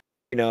like,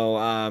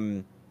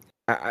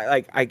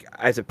 I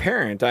as a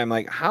parent, I'm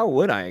like, how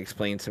would I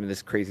explain some of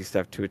this crazy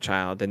stuff to a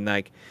child? And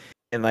how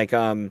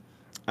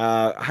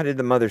did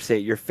the mother say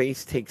it? Your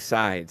face takes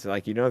sides.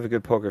 Like you don't have a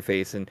good poker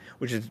face, and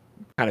which is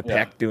kind of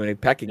Peck doing it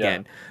Peck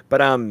again.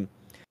 But and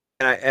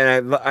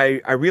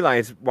I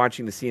realized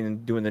watching the scene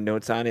and doing the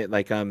notes on it,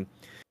 like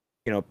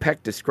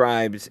Peck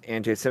describes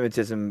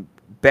anti-Semitism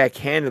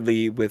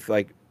backhandedly with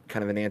like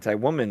kind of an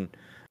anti-woman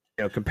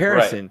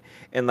comparison,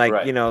 and like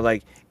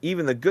like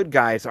even the good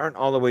guys aren't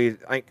all the way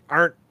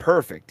aren't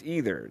perfect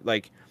either.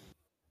 Like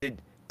did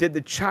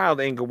the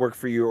child angle work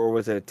for you, or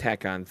was it a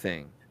tack-on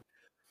thing?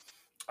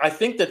 I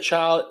think the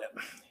child,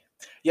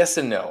 yes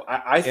and no.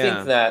 I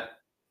think that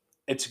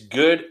it's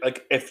good.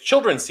 Like if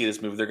children see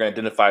this movie, they're going to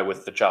identify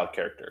with the child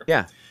character.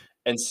 Yeah.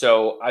 And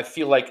so I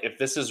feel like if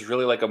this is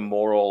really like a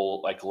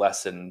moral like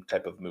lesson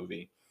type of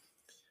movie,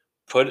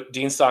 put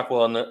Dean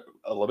Stockwell in a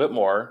little bit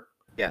more.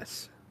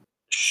 Yes.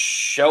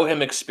 Show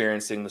him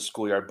experiencing the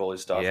schoolyard bully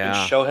stuff, and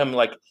show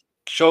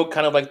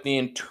kind of like the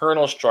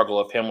internal struggle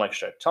of him. Like,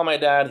 should I tell my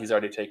dad? He's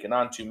already taken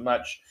on too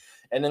much.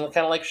 And then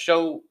kind of like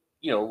show,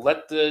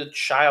 let the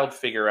child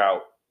figure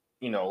out,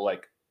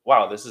 like,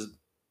 wow,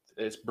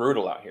 it's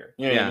brutal out here.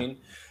 You know what I mean?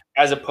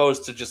 As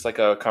opposed to just like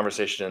a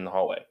conversation in the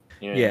hallway.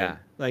 You know what I mean?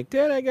 Like,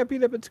 Dad, I got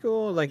beat up at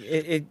school. Like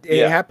it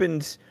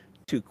happens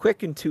too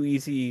quick and too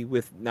easy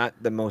with not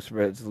the most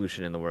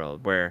resolution in the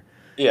world, where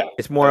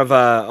it's more of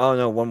a, oh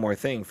no, one more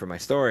thing for my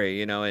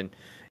story, and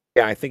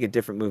I think a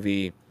different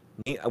movie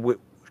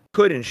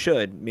could and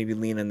should maybe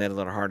lean on that a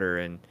little harder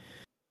and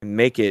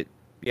make it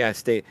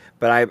stay.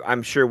 But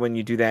I'm sure when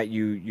you do that,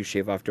 you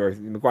shave off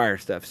Dorothy McGuire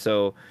stuff,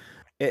 so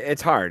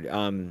it's hard.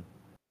 And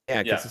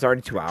Yeah, because Yeah. it's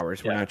already 2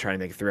 hours. We're Yeah. not trying to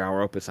make a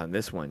 3-hour opus on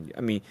this one.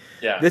 I mean,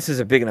 Yeah. this is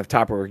a big enough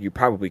topic where you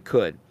probably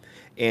could.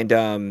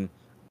 And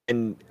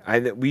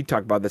we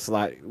talk about this a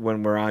lot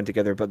when we're on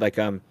together, but like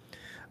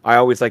I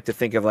always like to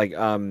think of like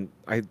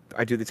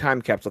I do the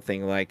time capsule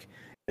thing, like,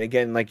 and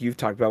again, like you've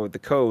talked about with the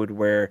code,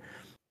 where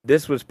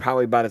this was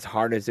probably about as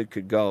hard as it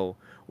could go.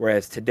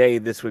 Whereas today,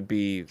 this would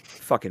be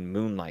fucking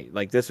Moonlight.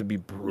 Like, this would be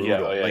Yeah. Oh, brutal.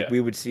 yeah. Like, Yeah. we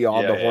would see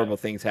all Yeah. the Yeah. horrible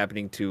things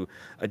happening to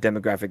a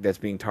demographic that's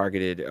being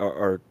targeted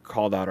or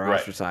called out or Right.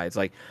 ostracized.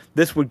 Like,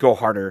 this would go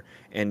harder,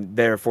 and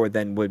therefore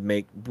then would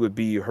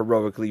be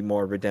heroically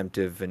more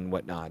redemptive and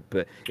whatnot.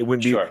 But it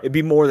wouldn't be. Sure. It'd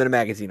be more than a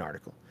magazine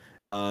article.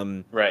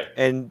 Right.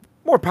 And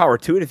more power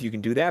to it if you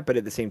can do that. But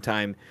at the same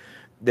time,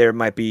 there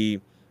might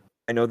be.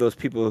 I know those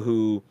people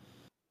who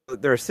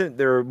there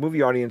are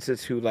movie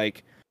audiences who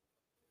like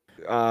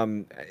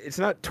it's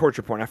not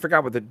torture porn. I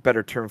forgot what the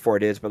better term for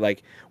it is, but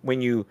like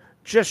when you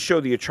just show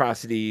the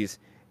atrocities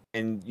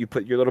and you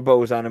put your little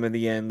bows on them in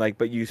the end, like,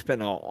 but you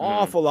spend an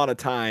awful lot of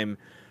time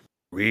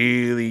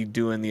really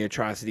doing the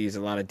atrocities,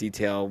 a lot of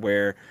detail.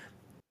 Where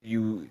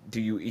you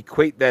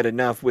equate that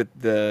enough with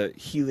the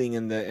healing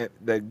and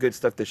the good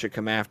stuff that should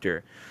come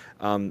after?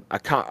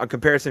 A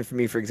comparison for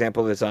me, for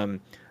example, is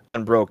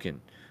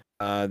Unbroken,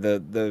 Yeah.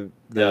 the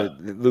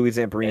Louis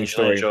Zamperini Angelina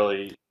story.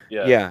 Jolie.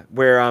 Yeah. Yeah,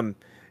 where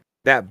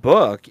that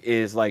book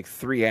is like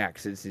 3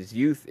 acts. It's his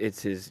youth,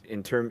 it's his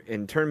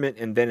internment,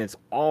 and then it's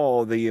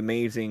all the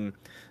amazing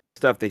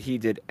stuff that he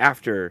did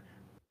after,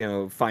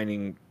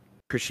 finding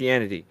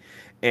Christianity.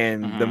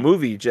 And the Mm-hmm.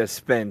 movie just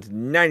spends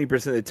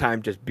 90% of the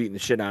time just beating the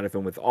shit out of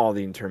him with all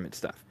the internment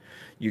stuff.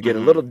 You get a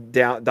Mm-hmm.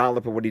 little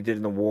dollop of what he did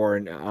in the war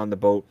and on the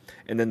boat,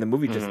 and then the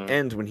movie just Mm-hmm.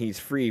 ends when he's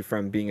free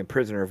from being a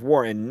prisoner of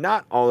war, and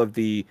not all of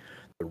the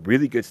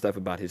really good stuff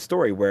about his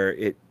story, where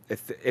it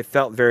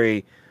felt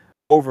very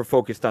over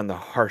focused on the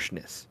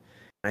harshness.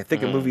 And I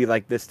think a Mm-hmm. movie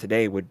like this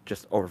today would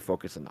just over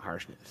focus on the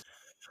harshness.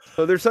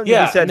 So there's something to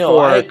be Yeah. said No,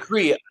 I for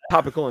agree.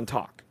 topical and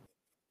talk.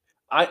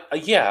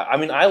 Yeah. I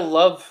mean, I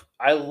love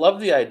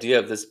the idea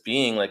of this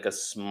being like a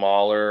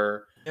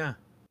smaller, Yeah.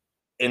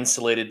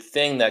 insulated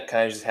thing that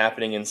kind of just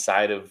happening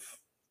inside of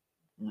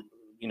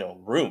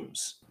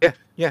rooms, Yeah.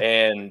 Yeah.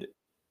 and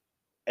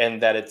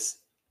that it's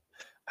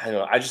I don't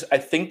know. I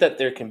think that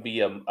there can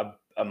be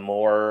a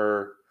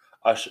more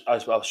a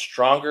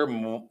stronger,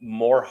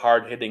 more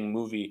hard hitting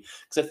movie,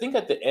 because I think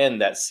at the end,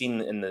 that scene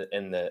in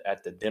the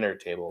at the dinner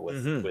table with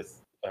Mm-hmm.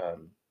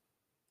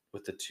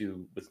 the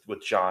two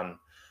with John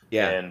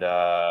Yeah. and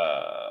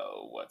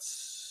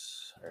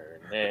what's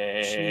her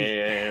She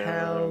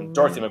name?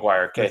 Dorothy held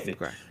McGuire, Dorothy Kathy,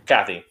 McGuire.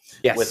 Kathy,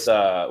 with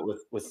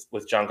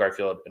Yes. John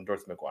Garfield and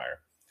Dorothy McGuire.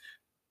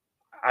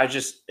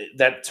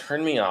 That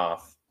turned me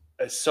off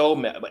so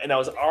mad, and I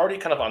was already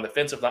kind of on the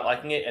fence of not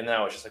liking it, and then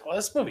I was just like, "Well,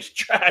 this movie's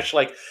trash,"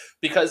 like,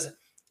 because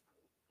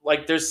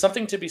like there's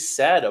something to be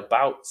said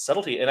about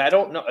subtlety, and I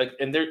don't know, like,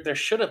 and there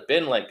should have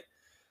been like,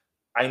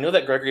 I know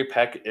that Gregory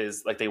Peck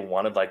is like, they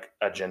wanted like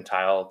a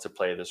Gentile to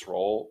play this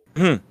role.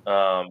 Hmm.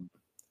 Um,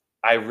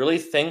 I really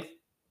think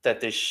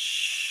that they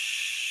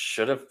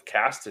should have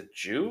cast a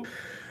Jew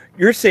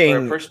You're or a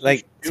saying person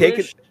who's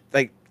Jewish,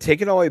 take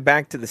it all the way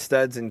back to the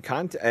studs and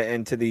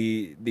and to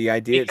the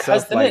idea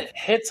because itself, then like, it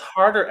hits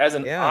harder as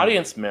an yeah,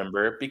 audience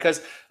member.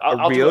 Because a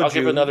real I'll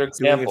give Jew another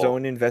doing his example.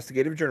 own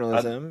investigative Uh,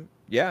 journalism.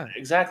 Yeah.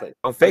 exactly. Don't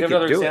I'll give fake it,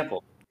 another do it.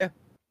 example. Yeah.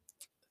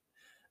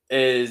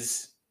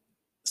 Is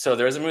So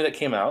there was a movie that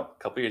came out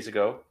a couple years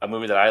ago, a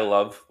movie that I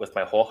love with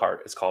my whole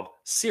heart. It's called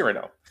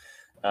Cyrano.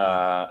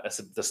 It's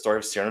the story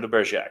of Cyrano de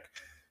Bergerac.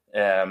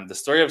 The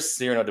story of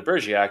Cyrano de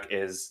Bergerac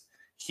is,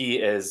 he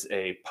is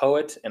a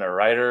poet and a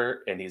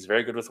writer, and he's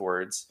very good with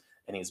words,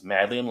 and he's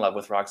madly in love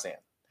with Roxanne,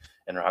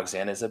 and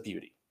Roxanne is a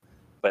beauty.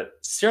 But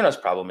Cyrano's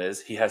problem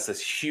is he has this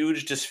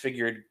huge,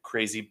 disfigured,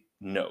 crazy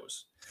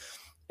nose.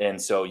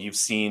 And so you've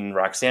seen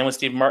Roxanne with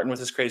Steve Martin with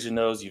his crazy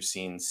nose. You've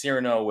seen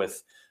Cyrano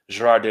with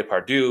Gerard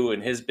Depardieu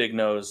and his big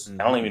nose. I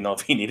don't Mm-hmm. even know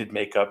if he needed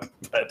makeup,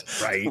 but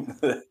Right.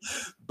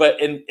 but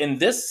in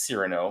this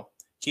Cyrano,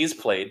 he's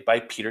played by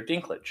Peter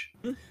Dinklage,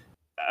 Hmm.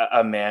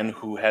 a man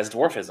who has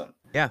dwarfism.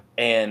 Yeah.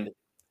 And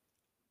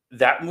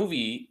that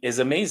movie is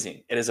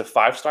amazing. It is a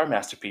 5-star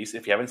masterpiece.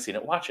 If you haven't seen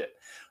it, watch it.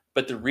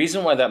 But the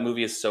reason why that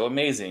movie is so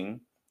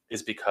amazing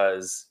is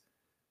because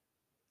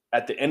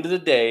at the end of the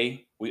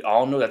day, we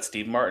all know that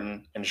Steve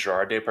Martin and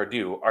Gerard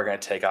Depardieu are going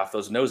to take off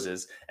those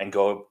noses and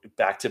go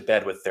back to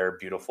bed with their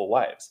beautiful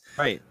wives.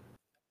 Right.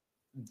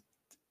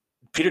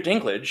 Peter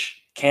Dinklage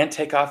can't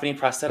take off any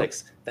Nope.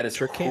 prosthetics. That is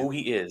Sure who can't.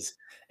 he is,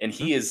 and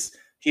Hmm.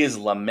 he is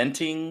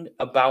lamenting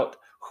about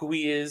who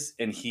he is,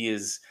 and he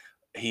is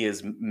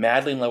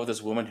madly in love with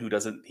this woman who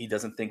he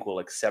doesn't think will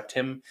accept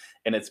him,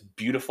 and it's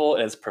beautiful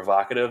and it's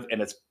provocative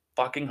and it's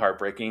fucking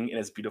heartbreaking and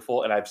it's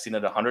beautiful, and I've seen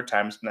it 100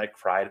 times and I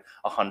cried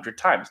 100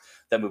 times.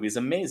 That movie is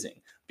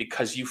amazing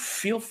because you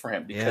feel for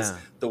him, because Yeah.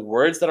 the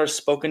words that are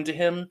spoken to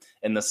him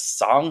and the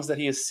songs that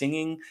he is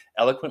singing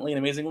eloquently and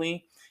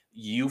amazingly,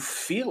 you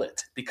feel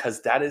it,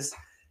 because that is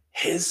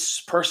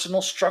his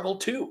personal struggle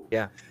too.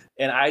 Yeah.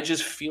 And I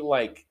just feel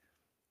like,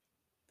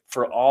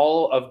 for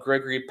all of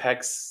Gregory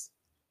Peck's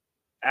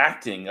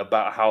acting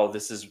about how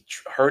this is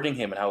hurting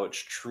him and how it's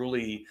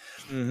truly,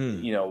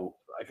 Mm-hmm.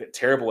 like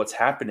terrible what's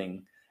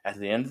happening. At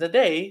the end of the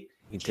day,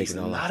 You can take he's it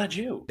all not off. a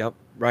Jew. Yep.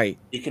 Right.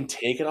 He can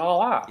take it all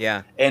off,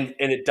 Yeah. and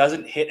it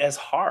doesn't hit as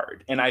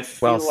hard. And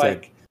Well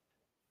said.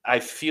 I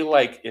feel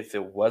like if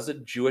it was a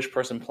Jewish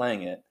person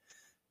playing it,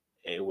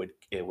 it would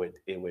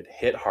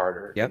hit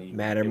harder, and Yep.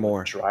 Matter it would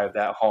more. drive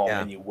that home,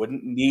 Yeah. and you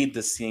wouldn't need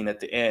the scene at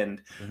the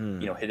end,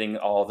 Mm-hmm. hitting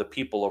all the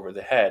people over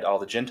the head, all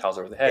the Gentiles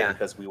over the head, Yeah.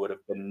 because we would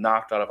have been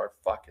knocked out of our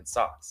fucking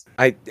socks.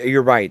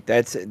 You're right.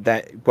 That's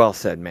that. Well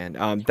said, man.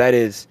 That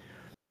is.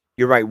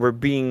 You're right.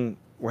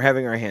 We're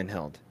having our hand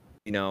held.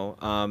 You know.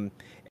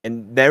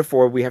 And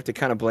therefore we have to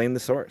kind of blame the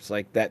source.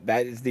 Like that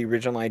is the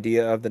original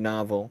idea of the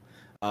novel,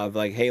 of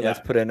like, hey, let's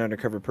Yeah, put an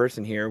undercover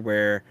person here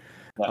where,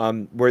 yeah,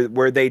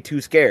 were they too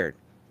scared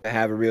to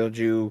have a real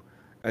Jew?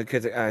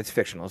 Because it's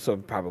fictional, so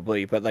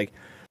probably. But like,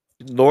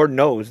 Lord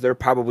knows there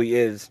probably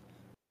is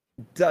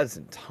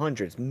dozens,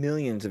 hundreds,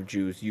 millions of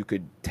Jews you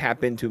could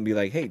tap into and be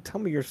like, hey, tell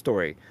me your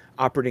story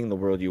operating in the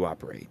world you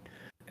operate.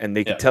 And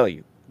they could yeah. tell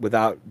you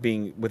without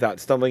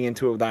stumbling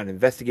into it, without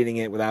investigating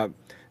it, without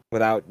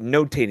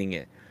notating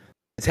it.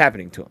 It's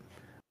happening to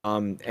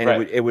them. And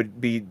Right, it would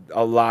be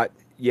a lot,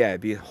 yeah,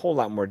 it'd be a whole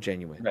lot more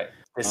genuine. right.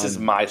 This is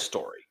Um, my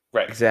story.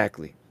 Right,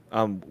 exactly.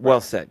 Well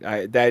right. said.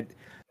 That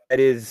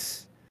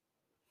is,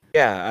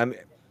 yeah.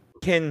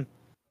 Can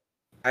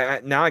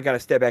now I got to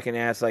step back and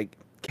ask, like,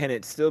 can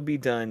it still be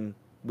done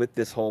with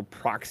this whole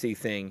proxy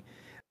thing?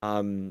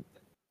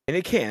 And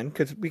it can,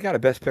 because we got a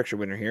Best Picture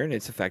winner here, and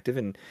it's effective.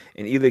 And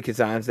Elia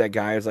Kazan's that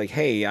guy who's like,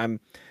 hey,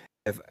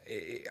 if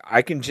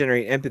I can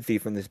generate empathy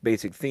from this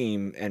basic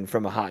theme and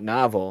from a hot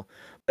novel,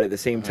 but at the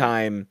same Hmm.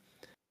 time,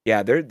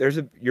 yeah,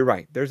 you're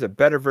right. There's a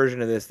better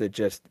version of this that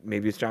just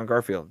maybe it's John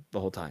Garfield the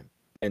whole time.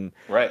 And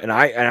Right.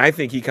 I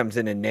think he comes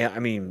in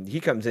and he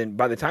comes in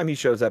by the time he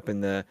shows up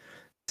in the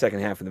second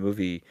half of the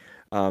movie,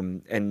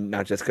 and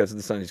not just because of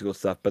the Sunday school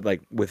stuff, but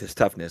like with his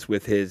toughness,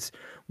 with his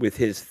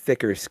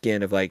thicker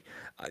skin of like,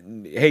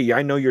 hey,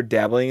 I know you're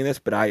dabbling in this,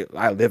 but I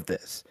live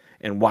this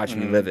and watch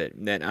me live Hmm. it.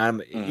 And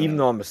I'm even Hmm.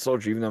 though I'm a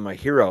soldier, even though I'm a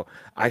hero,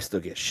 I still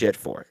get shit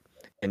for it.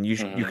 And you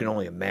Hmm. can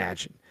only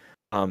imagine.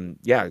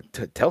 Yeah,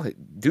 to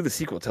do the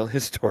sequel, tell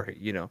his story.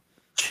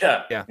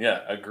 Yeah, Yeah. yeah,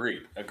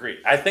 agreed, agreed.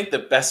 I think the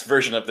best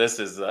version of this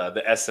is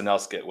the SNL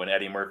skit when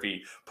Eddie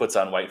Murphy puts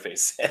on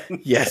whiteface and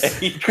Yes.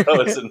 he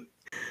goes, and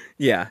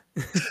Yeah.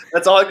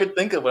 that's all I could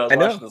think of when I was I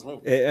know. watching this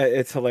movie.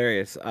 It's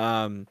hilarious.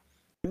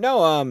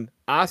 No.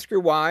 Oscar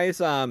wise,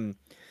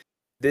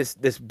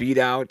 this beat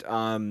out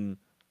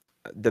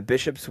the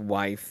Bishop's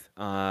Wife,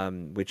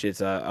 which is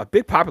a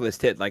big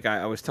populist hit. Like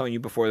I was telling you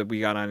before that we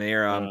got on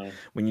air, Mm,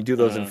 when you do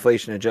those mhm,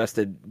 inflation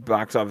adjusted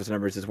box office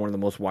numbers, it's one of the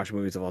most watched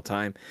movies of all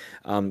time.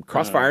 mhm.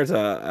 Crossfire's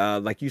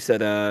like you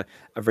said, a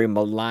very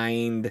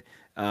maligned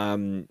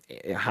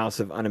House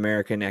of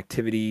Un-American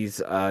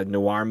Activities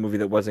noir movie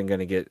that wasn't going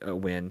to get a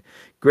win.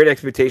 Great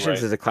Expectations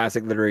Right. is a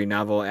classic literary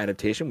novel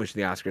adaptation, which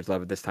the Oscars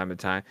love at this time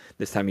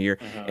of year.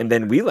 Mhm. And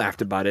then we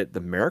laughed about it, The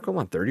Miracle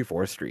on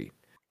 34th Street.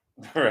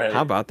 How Right.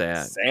 about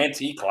that?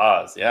 Santa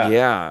Claus, yeah.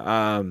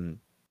 Yeah.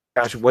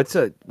 Gosh, what's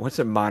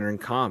a modern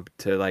comp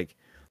to like?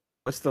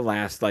 What's the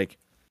last like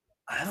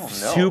I don't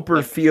know, super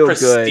like feel good?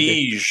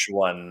 prestige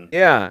one.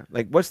 Yeah,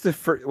 like what's the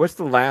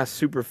last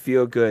super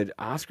feel good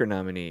Oscar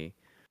nominee?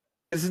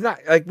 This is not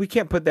like we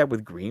can't put that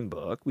with Green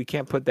Book. We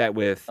can't put that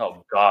with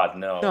Oh God,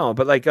 no. no,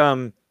 but like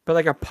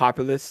a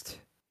populist.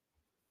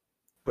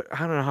 But I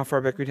don't know how far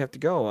back we'd have to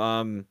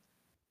go.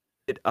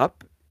 Did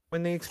Up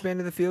when they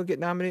expanded the field get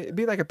nominated? It'd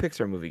be like a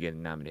Pixar movie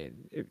getting nominated.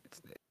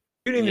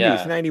 Beauty and the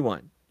Beast Yeah,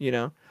 '91.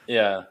 yeah,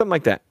 Something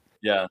like that.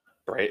 yeah.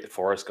 Right,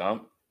 Forrest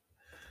Gump,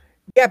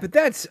 Yeah, but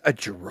that's a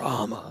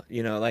drama,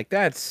 like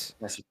I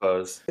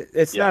suppose.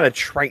 it's not Yeah. a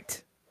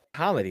trite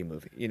comedy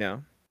movie.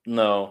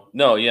 No,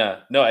 no, yeah,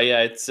 no,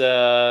 yeah.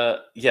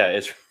 Yeah,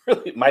 it's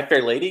really My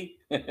Fair Lady.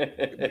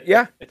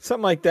 Yeah,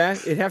 something like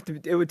that.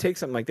 It would take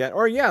something like that.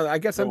 Or yeah, I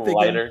guess A I'm little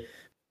thinking lighter.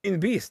 In the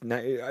Beast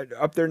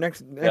up there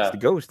next Yeah, to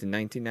Ghost in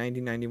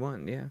 1990,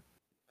 91. Yeah.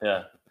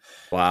 yeah.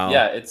 Wow.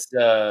 Yeah,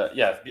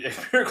 yeah,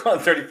 Miracle on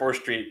 34th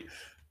Street,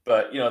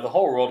 but the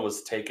whole world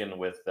was taken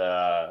with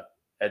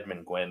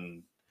Edmund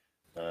Gwynn.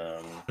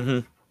 Um, Hmm.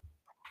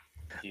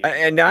 he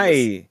And he was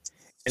I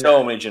and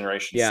so many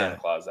generations Santa yeah.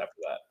 Claus after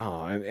that.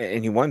 Oh,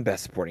 and he won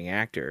Best Supporting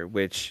Actor,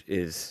 which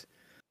is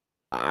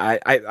I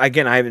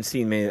haven't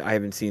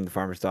seen The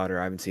Farmer's Daughter.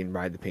 I haven't seen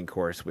Ride the Pink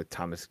Horse with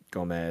Tomas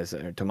Gomez,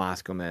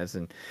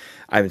 and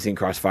I haven't seen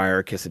Crossfire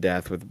or Kiss of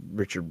Death with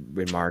Richard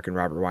Widmark and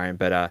Robert Ryan.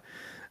 But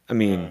I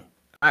mean,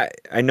 Mm.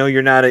 I know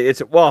you're not.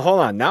 Well, hold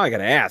on. Now I got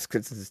to ask,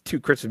 because it's two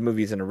Christmas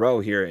movies in a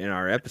row here in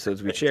our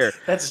episodes we share.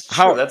 That's true.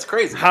 How That's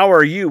crazy. how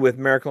are you with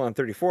Miracle on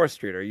 34th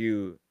Street? Are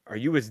you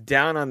as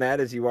down on that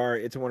as you are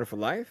It's a Wonderful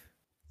Life?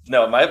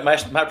 No, my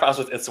problems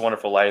with It's a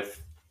Wonderful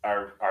Life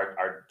are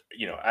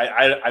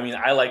I mean,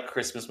 I like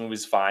Christmas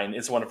movies fine.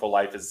 It's a Wonderful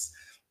Life is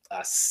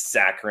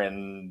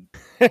saccharine.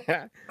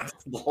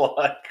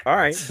 Like All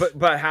right,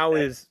 but how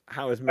is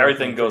Miracle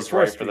everything on goes 34th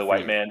right for Street the for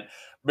white you? man.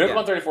 Miracle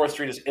on 34th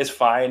Street is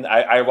fine.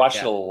 I watched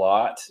it Yeah. a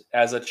lot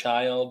as a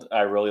child.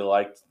 I really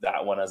liked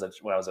that one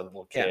when I was a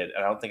little Yeah. kid,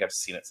 and I don't think I've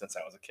seen it since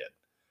I was a kid.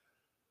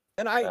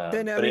 And I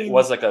But it mean,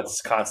 was like a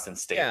constant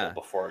staple yeah.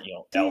 before See,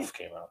 Elf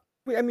came out.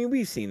 I mean,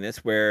 we've seen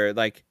this where,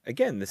 like,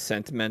 again, the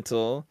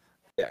sentimental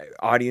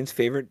audience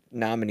favorite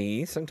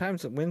nominee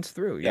sometimes it wins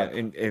through. Yeah, Yeah,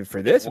 and for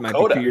yeah. this, it Well, might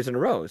be 2 Coda. years in a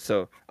row.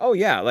 So, oh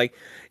yeah, like,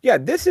 yeah,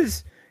 this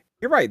is.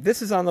 You're right.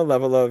 This is on the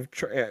level of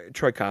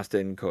Troy Costa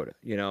and Coda.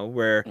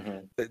 Where Hmm.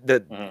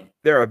 the Hmm.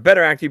 there are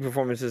better acting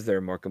performances, there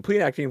are more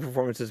complete acting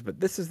performances, but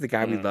this is the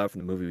guy we Hmm. love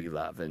from the movie we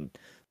love, and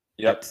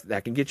Yep.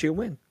 that can get you a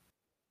win.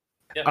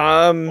 Yeah.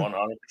 Um,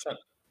 100%.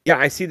 yeah,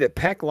 I see that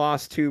Peck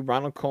lost to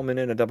Ronald Coleman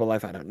in A Double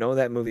Life. I don't know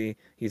that movie.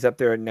 He's up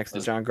there next to It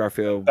was John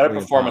Garfield, better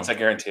William performance, Powell. I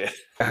guarantee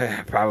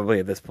it. Probably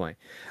at this point.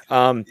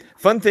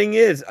 Fun thing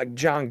is,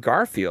 John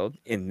Garfield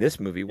in this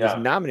movie was Yeah.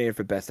 nominated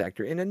for Best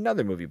Actor in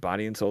another movie,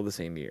 Body and Soul, the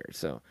same year.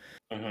 So,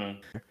 Hmm.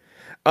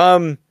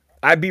 um,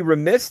 I'd be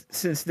remiss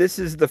since this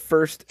is the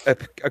first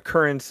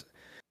occurrence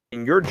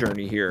in your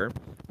journey here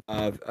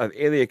of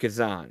Elia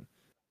Kazan.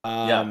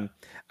 Yeah.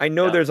 I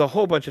know Yeah. there's a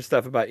whole bunch of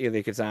stuff about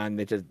Elia Kazan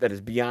that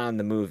is beyond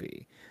the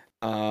movie.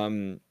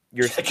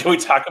 You're Can we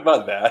talk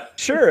about that?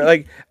 sure,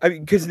 like, I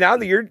mean, because now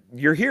that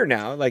you're here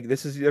now, like,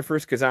 this is your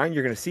first Kazan,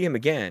 you're going to see him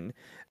again.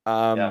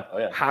 Yeah. Oh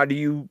yeah. How do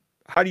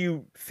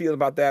you feel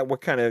about that?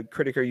 What kind of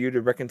critic are you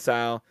to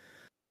reconcile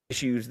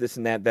issues, this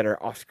and that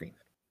are off screen?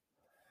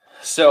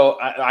 So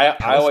I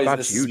Tell us always about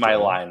this is you, my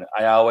Joel. line.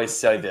 I always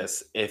say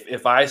this: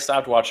 if I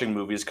stopped watching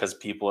movies because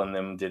people in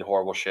them did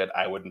horrible shit,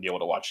 I wouldn't be able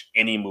to watch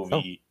any Oh,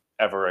 movie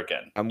ever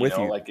again. I'm with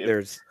you. Like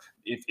There's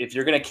if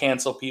you're gonna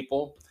cancel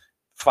people,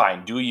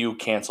 fine, do you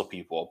cancel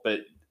people,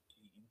 but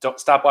don't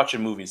stop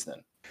watching movies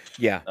then.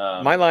 yeah.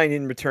 My Um, line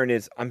in return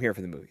is I'm here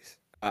for the movies.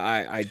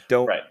 I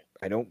don't right.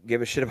 I don't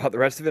give a shit about the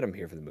rest of it. I'm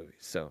here for the movies.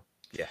 So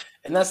yeah.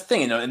 And that's the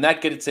thing, and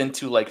that gets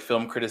into like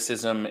film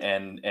criticism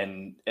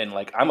and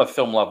like I'm a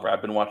film lover.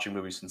 I've been watching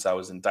movies since I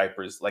was in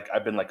diapers. Like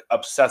I've been like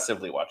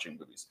obsessively watching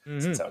movies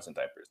since Hmm. I was in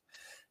diapers.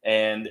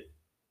 And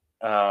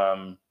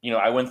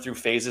I went through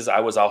phases. I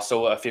was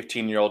also a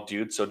 15-year-old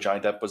dude, so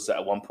Johnny Depp was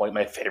at one point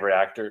my favorite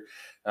actor.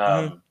 Hmm.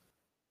 Um,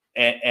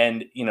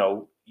 and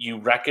you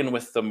reckon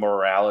with the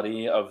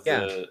morality of Yeah.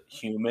 the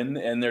human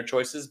and their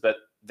choices, but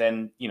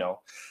then you know,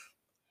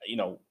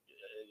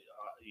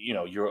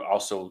 you're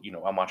also,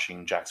 I'm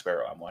watching Jack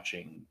Sparrow. I'm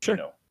watching, Sure.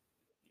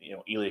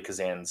 Elia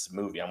Kazan's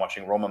movie. I'm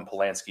watching Roman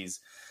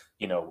Polanski's,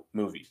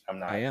 movie.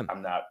 I am.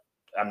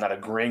 I'm not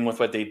agreeing with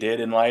what they did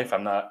in life.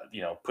 I'm not,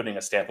 putting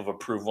a stamp of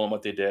approval on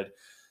what they did.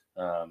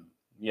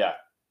 Yeah,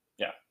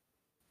 yeah,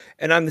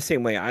 And I'm the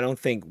same way. I don't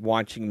think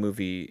watching a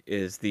movie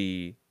is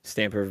the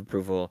stamp of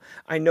approval.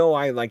 I know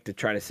I like to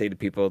try to say to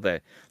people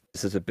that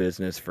this is a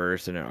business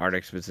first and an art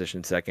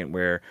exposition second,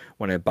 where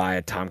when I buy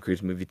a Tom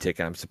Cruise movie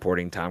ticket, I'm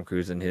supporting Tom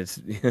Cruise and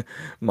his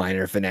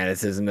minor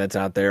fanaticism that's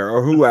out there,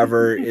 or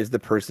whoever is the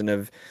person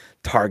of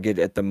target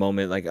at the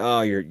moment. Like, oh,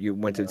 you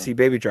went to mhm, see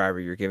Baby Driver,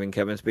 you're giving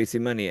Kevin Spacey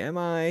money. Am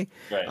I?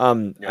 right,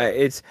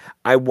 yeah,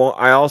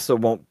 I also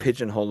won't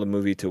pigeonhole a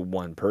movie to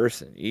one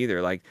person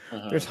either. Like,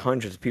 there's mhm.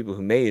 hundreds of people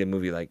who made a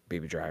movie like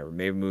Baby Driver,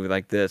 made a movie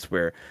like this,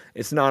 where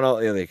it's not all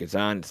Elia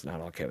Kazan, it's not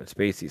all Kevin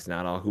Spacey, it's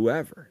not all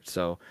whoever.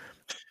 So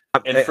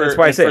that's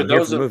why I say I'm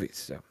here for the movies.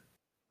 So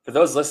for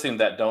those listening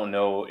that don't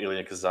know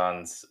Ilya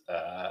Kazan's,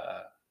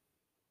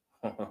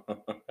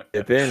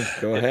 dip in,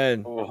 go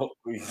ahead.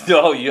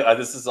 no,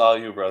 this is all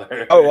you,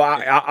 brother. Oh,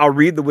 I'll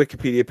read the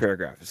Wikipedia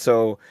paragraph.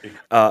 So,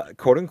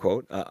 quote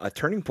unquote, a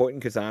turning point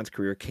in Kazan's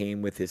career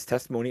came with his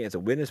testimony as a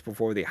witness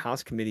before the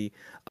House Committee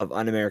of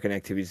Un-American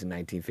Activities in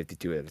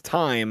 1952, at the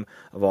time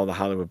of all the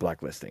Hollywood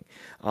blacklisting.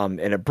 And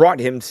it brought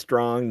him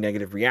strong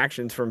negative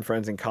reactions from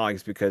friends and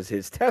colleagues because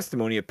his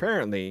testimony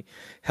apparently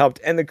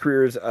helped end the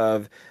careers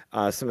of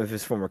some of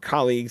his former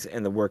colleagues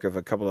and the work of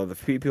a couple other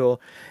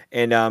people.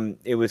 And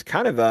it was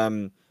kind of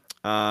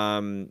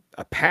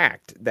a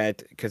pact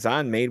that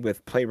Kazan made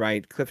with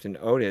playwright Clifford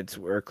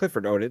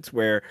Odets,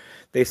 where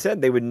they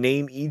said they would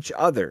name each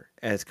other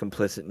as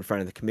complicit in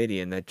front of the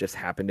committee, and that just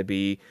happened to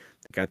be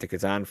got to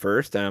Kazan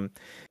first.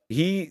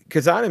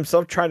 Kazan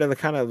himself tried to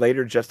kind of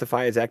later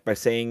justify his act by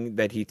saying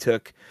that he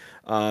took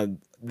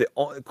the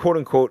quote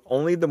unquote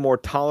only the more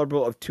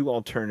tolerable of two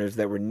alternatives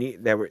that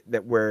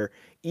were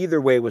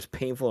either way was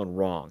painful and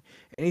wrong,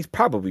 and he's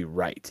probably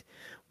right.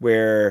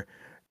 Where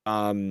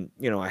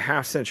a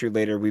half century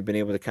later, we've been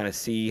able to kind of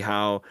see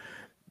how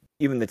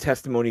even the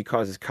testimony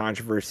causes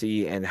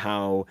controversy and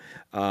how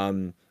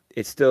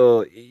you're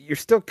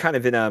still kind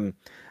of in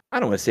I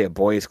don't want to say a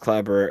boys'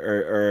 club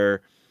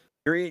or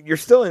you're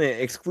still in an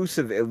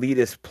exclusive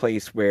elitist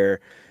place where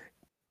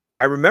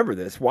I remember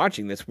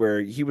watching this,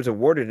 where he was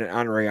awarded an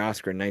honorary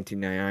Oscar in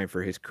 1999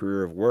 for his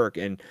career of work,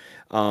 and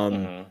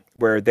Hmm.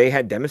 where they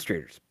had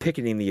demonstrators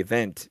picketing the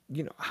event.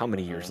 How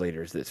many years Hmm.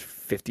 later is this?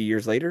 50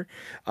 years later,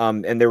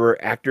 and there were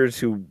actors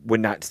who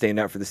would not stand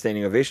up for the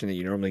standing ovation that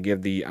you normally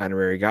give the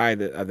honorary guy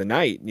of the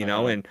night. Hmm.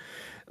 And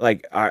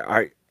like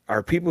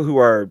are people who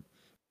are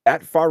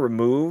that far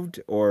removed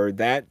or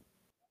that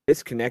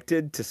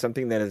disconnected to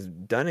something that is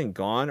done and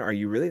gone, are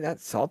you really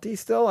that salty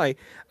still?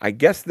 I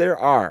guess there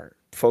are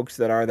folks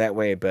that are that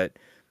way, but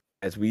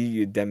as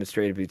we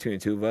demonstrated between the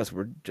two of us,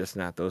 we're just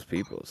not those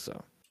people.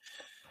 So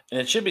And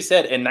it should be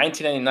said, in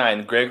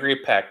 1999, Gregory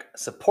Peck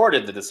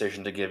supported the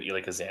decision to give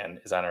Elia Kazan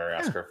his honorary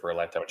yeah, Oscar for a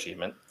lifetime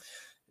achievement.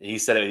 He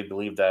said he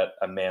believed that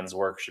a man's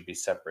work should be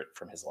separate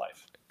from his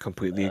life.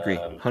 completely agree,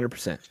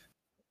 100%.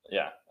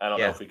 Yeah, I don't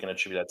know Yeah, if we can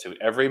attribute that to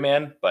every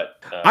man,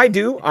 but I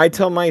do. I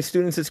tell my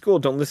students at school,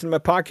 don't listen to my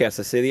podcast.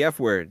 I say the F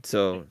word.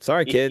 So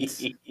sorry,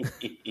 kids.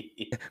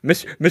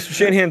 Mr.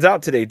 Shanahan's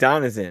out today.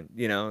 Don is in.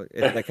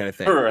 It's that kind of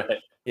thing. right.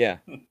 Yeah.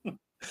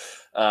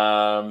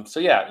 So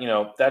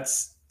yeah,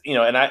 that's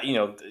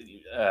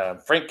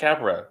and Frank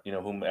Capra,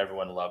 whom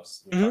everyone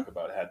loves, we Mhm. talk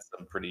about, had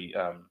some pretty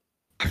You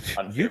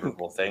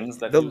unfavorable things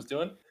that he the was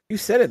doing. you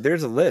said it.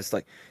 There's a list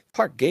like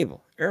Clark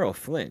Gable, Errol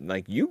Flynn.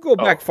 Like you go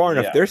back Oh far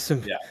enough, yeah, there's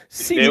some yeah,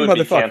 seedy they would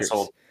be motherfuckers.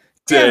 canceled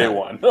day Yeah.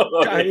 one.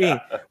 I yeah,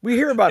 mean, we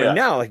hear about him yeah,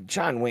 now, like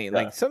John Wayne. yeah.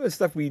 Like some of the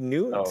stuff we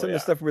knew, and Oh some of the yeah,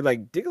 stuff we're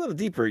like, dig a little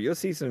deeper. You'll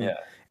see some. yeah,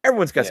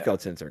 Everyone's got yeah.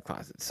 skeletons in their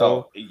closet. Oh,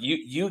 So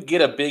you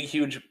get a big,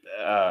 huge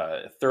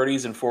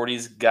 30s and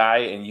 40s guy,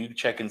 and you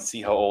check and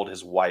see how old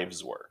his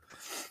wives were.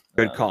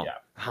 good call. Yeah,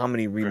 How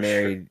many for sure.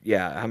 remarried?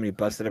 Yeah. How many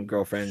busted up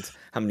girlfriends?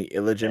 How many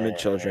illegitimate And,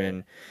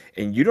 children?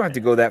 And you don't have to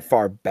go that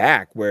far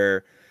back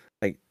where,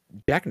 like,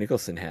 Jack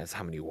Nicholson has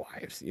how many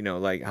wives?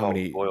 Like how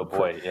many? oh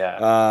boy, yeah.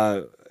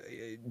 Uh,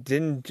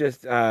 didn't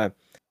just. I'm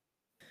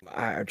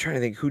trying to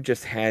think who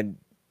just had.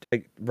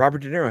 Like Robert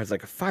De Niro has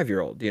like a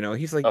 5-year-old.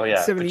 He's like Oh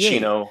yeah,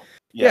 78. Pacino.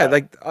 Yeah, Yeah,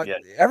 like yeah,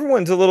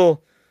 everyone's a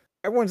little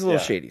yeah.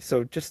 shady.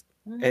 So just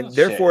and Shit,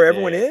 therefore yeah,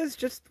 everyone yeah. is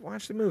just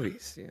watch the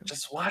movies.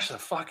 Just watch the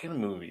fucking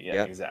movie. Yeah,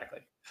 Yep. exactly.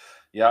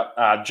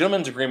 Yeah,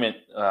 Gentleman's Agreement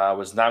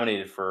was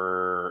nominated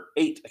for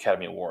 8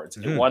 Academy Awards.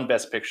 It Mhm. won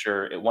Best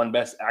Picture. It won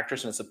Best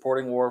Actress in a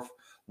Supporting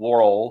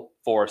role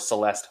for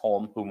Celeste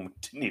Holm, whom we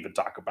didn't even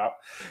talk about.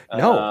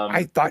 No,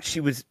 I Um, thought she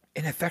was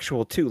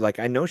ineffectual too. Like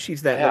I know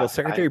she's that yeah, little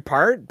secretary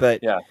part,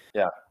 but yeah,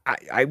 yeah.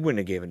 I wouldn't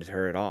have given it to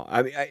her at all.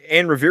 I mean,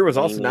 Anne Revere was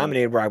also Me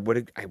nominated, where I would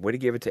have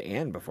gave it to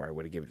Anne before I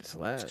would have given it to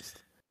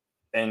Celeste.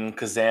 and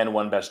Kazan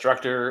won Best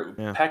Director.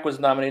 Yeah. Peck was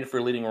nominated for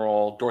a leading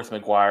role. Dorothy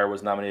McGuire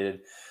was nominated.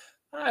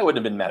 I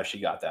wouldn't have been mad if she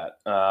got that.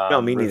 No,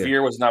 me neither.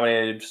 Revere was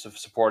nominated for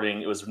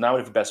supporting. It was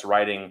nominated for Best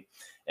Writing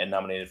and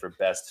nominated for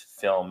Best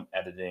Film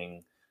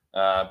Editing.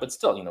 But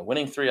still,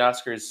 winning 3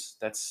 Oscars,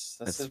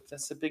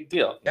 that's a big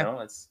deal. Yeah,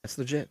 that's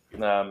legit.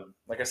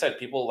 Like I said,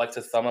 people like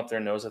to thumb up their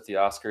nose at the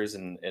Oscars,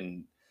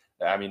 and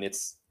I mean,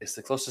 it's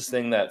the closest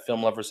thing that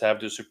film lovers have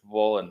to a Super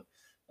Bowl, and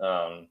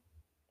um,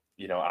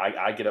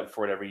 I get up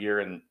for it every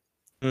year, and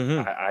Hmm.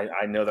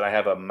 I know that I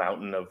have a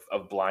mountain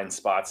of blind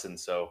spots, and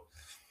so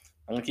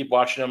I'm gonna keep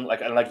watching them.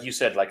 Like you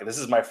said, like this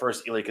is my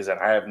first Elia Kazan.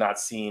 I have not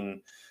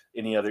seen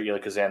any other Elia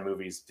Kazan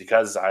movies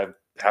because I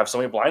have so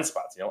many blind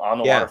spots. On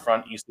the Yeah,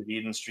 Waterfront, East of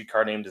Eden,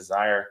 Streetcar Named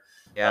Desire.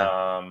 yeah.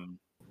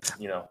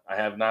 I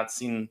have not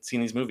seen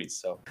these movies.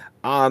 So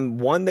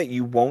One that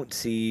you won't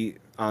see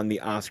on the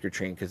Oscar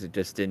train because it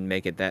just didn't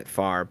make it that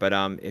far. But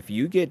if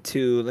you get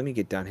to, let me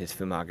get down his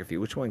filmography.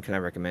 Which one can I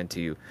recommend to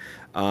you?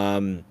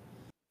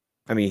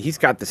 I mean, he's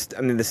got the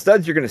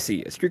studs you're going to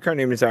see. A Streetcar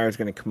Named Desire is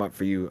going to come up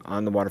for you.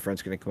 On the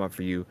Waterfront's going to come up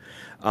for you.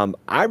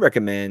 I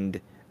recommend.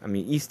 I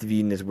mean, East of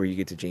Eden is where you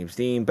get to James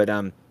Dean, but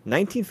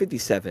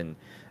 1957,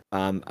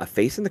 A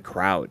Face in the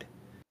Crowd,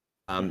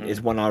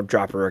 is one I'll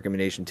drop a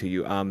recommendation to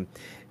you.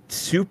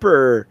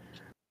 Super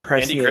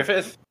Andy prescient.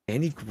 Griffith.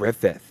 Andy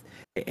Griffith.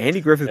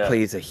 Andy Griffith Yeah.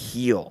 plays a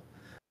heel,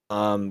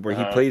 where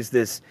he plays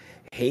this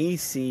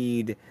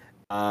hayseed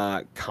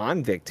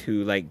convict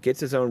who like gets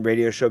his own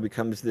radio show,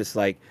 becomes this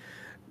like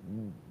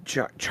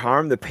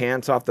charm the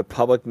pants off the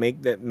public,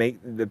 make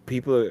the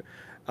people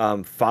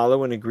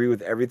follow and agree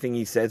with everything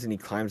he says, and he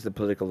climbs the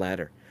political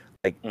ladder,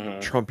 like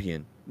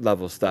Trumpian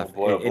level stuff.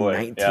 Oh in boy.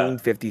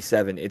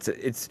 1957,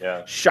 it's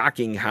Yeah.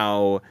 shocking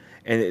how,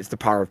 and it's the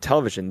power of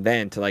television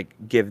then to like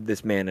give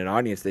this man an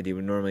audience that he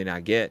would normally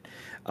not get.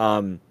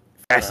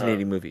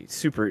 Fascinating movie,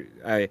 super.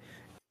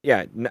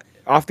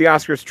 Off the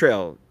Oscars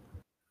trail.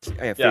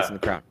 I have Face in the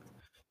Crowd.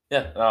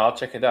 Yeah, no, I'll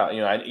check it out.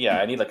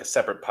 I need like a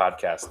separate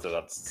podcast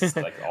that's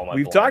like all my.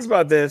 We've blind talked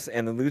about spots. this,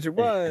 and the loser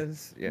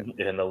was And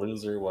the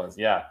loser was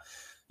yep.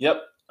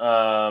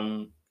 I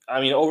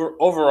mean,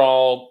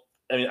 overall,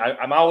 I mean,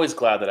 I'm always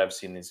glad that I've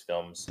seen these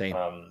films.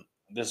 Same.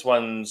 This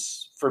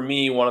one's for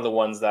me one of the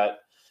ones that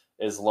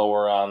is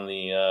lower on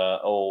the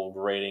old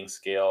rating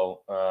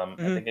scale. I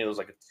think it was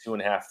like a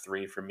 2.5,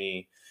 3 for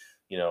me.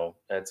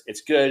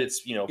 It's good.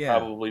 It's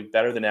probably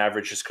better than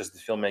average just because the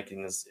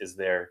filmmaking is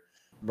there.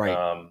 Right.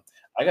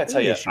 I gotta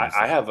tell you,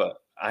 I have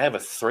a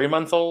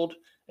 3-month-old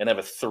and I have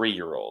a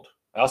 3-year-old.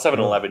 I also have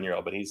an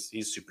 11-year-old, but he's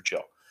super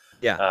chill.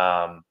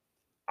 Yeah.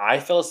 I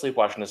fell asleep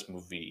watching this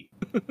movie.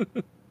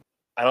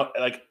 I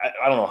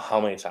don't know how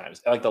many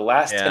times. Like the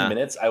last 10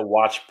 minutes, I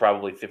watched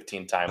probably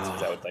 15 times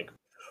because I would like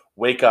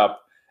wake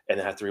up and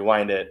then have to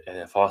rewind it and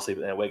then fall asleep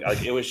and then wake up.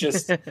 Like it was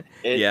just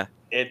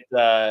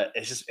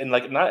it's just, and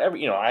like not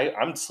every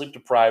I'm sleep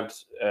deprived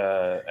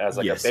as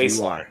like a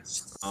baseline.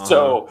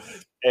 So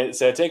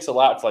So it takes a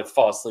lot to like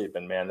fall asleep,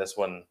 and man, this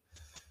one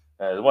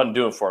it wasn't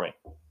doing for me.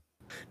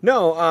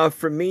 No,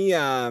 for me,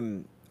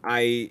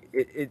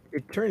 it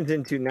turns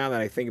into, now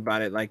that I think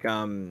about it, like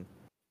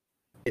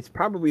it's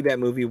probably that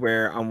movie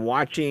where I'm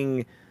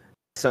watching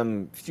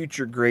some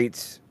future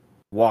greats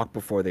walk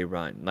before they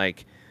run.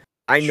 Like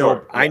I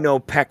know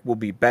Peck will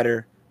be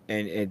better,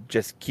 and it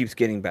just keeps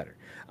getting better.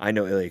 I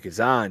know Ilya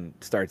Kazan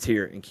starts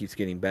here and keeps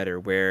getting better.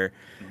 Where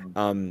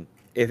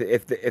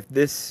if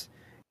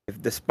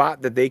the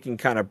spot that they can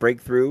kind of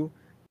break through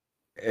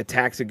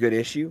attacks a good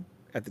issue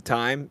at the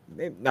time,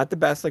 not the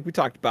best like we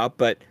talked about,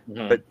 but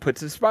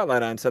puts a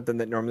spotlight on something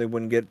that normally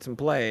wouldn't get some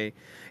play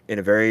in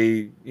a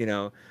very,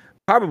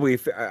 probably,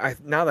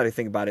 now that I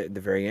think about it at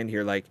the very end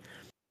here, like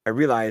I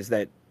realize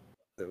that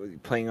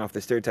playing off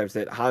the stereotypes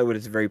that Hollywood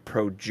is very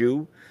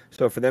pro-Jew,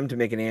 so for them to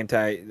make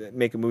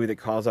a movie that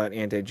calls out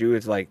anti-Jew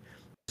is like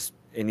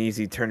an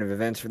easy turn of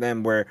events for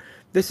them, where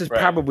this is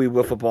probably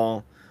wiffle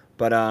ball,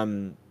 but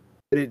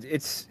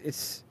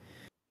it's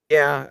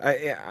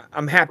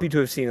I'm happy to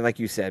have seen it, like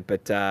you said,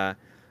 but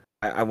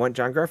I want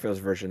John Garfield's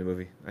version of the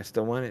movie. I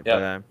still want it.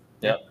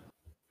 Yep.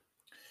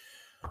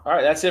 All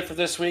right, that's it for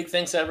this week.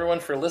 Thanks everyone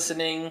for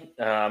listening.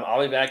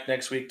 I'll be back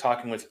next week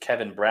talking with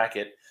Kevin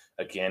Brackett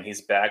again.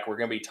 He's back. We're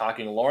going to be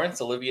talking Laurence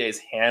Olivier's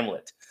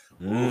Hamlet.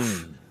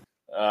 Oof.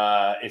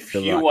 If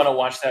you want to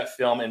watch that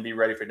film and be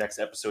ready for next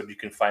episode, you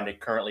can find it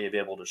currently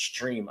available to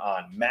stream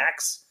on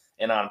Max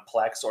and on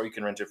Plex, or you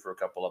can rent it for a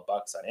couple of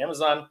bucks on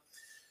Amazon.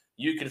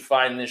 You can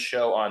find this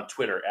show on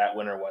Twitter at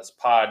Winter Was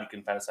Pod. You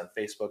can find us on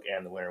Facebook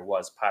and the Winter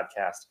Was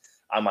Podcast.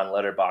 I'm on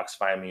Letterboxd.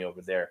 Find me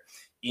over there.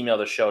 Email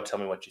the show. Tell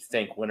me what you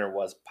think.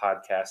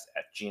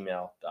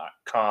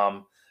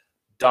 winterwaspodcast@gmail.com.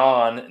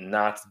 Don,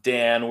 not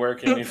Dan, where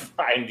can we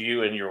find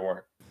you and your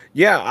work?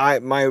 Yeah,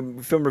 my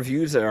film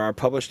reviews are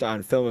published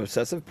on Film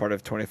Obsessive, part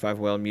of 25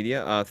 Well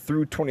Media.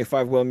 Through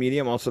 25 Well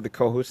Media, I'm also the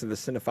co-host of the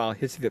Cinephile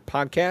History of It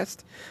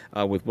podcast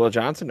with Will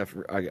Johnson,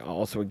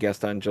 also a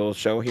guest on Joel's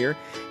show here.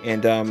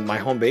 And my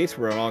home base,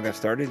 where it all got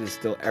started, is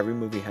still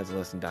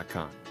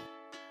everymoviehasListen.com.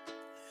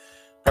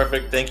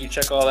 Perfect. Thank you.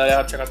 Check all that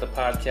out. Check out the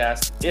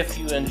podcast. If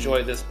you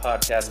enjoy this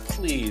podcast,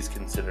 please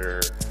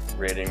consider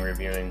rating,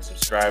 reviewing,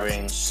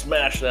 subscribing.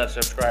 Smash that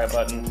subscribe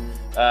button.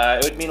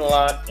 It would mean a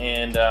lot,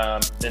 and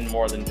then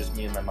more than just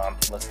me and my mom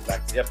can listen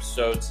back to the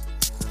episodes.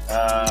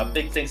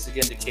 Big thanks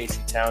again to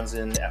Casey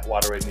Townsend at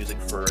Waterway Music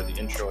for the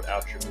intro and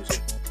outro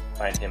music.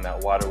 Find him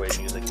at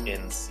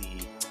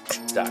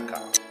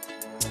waterwaymusicinc.com.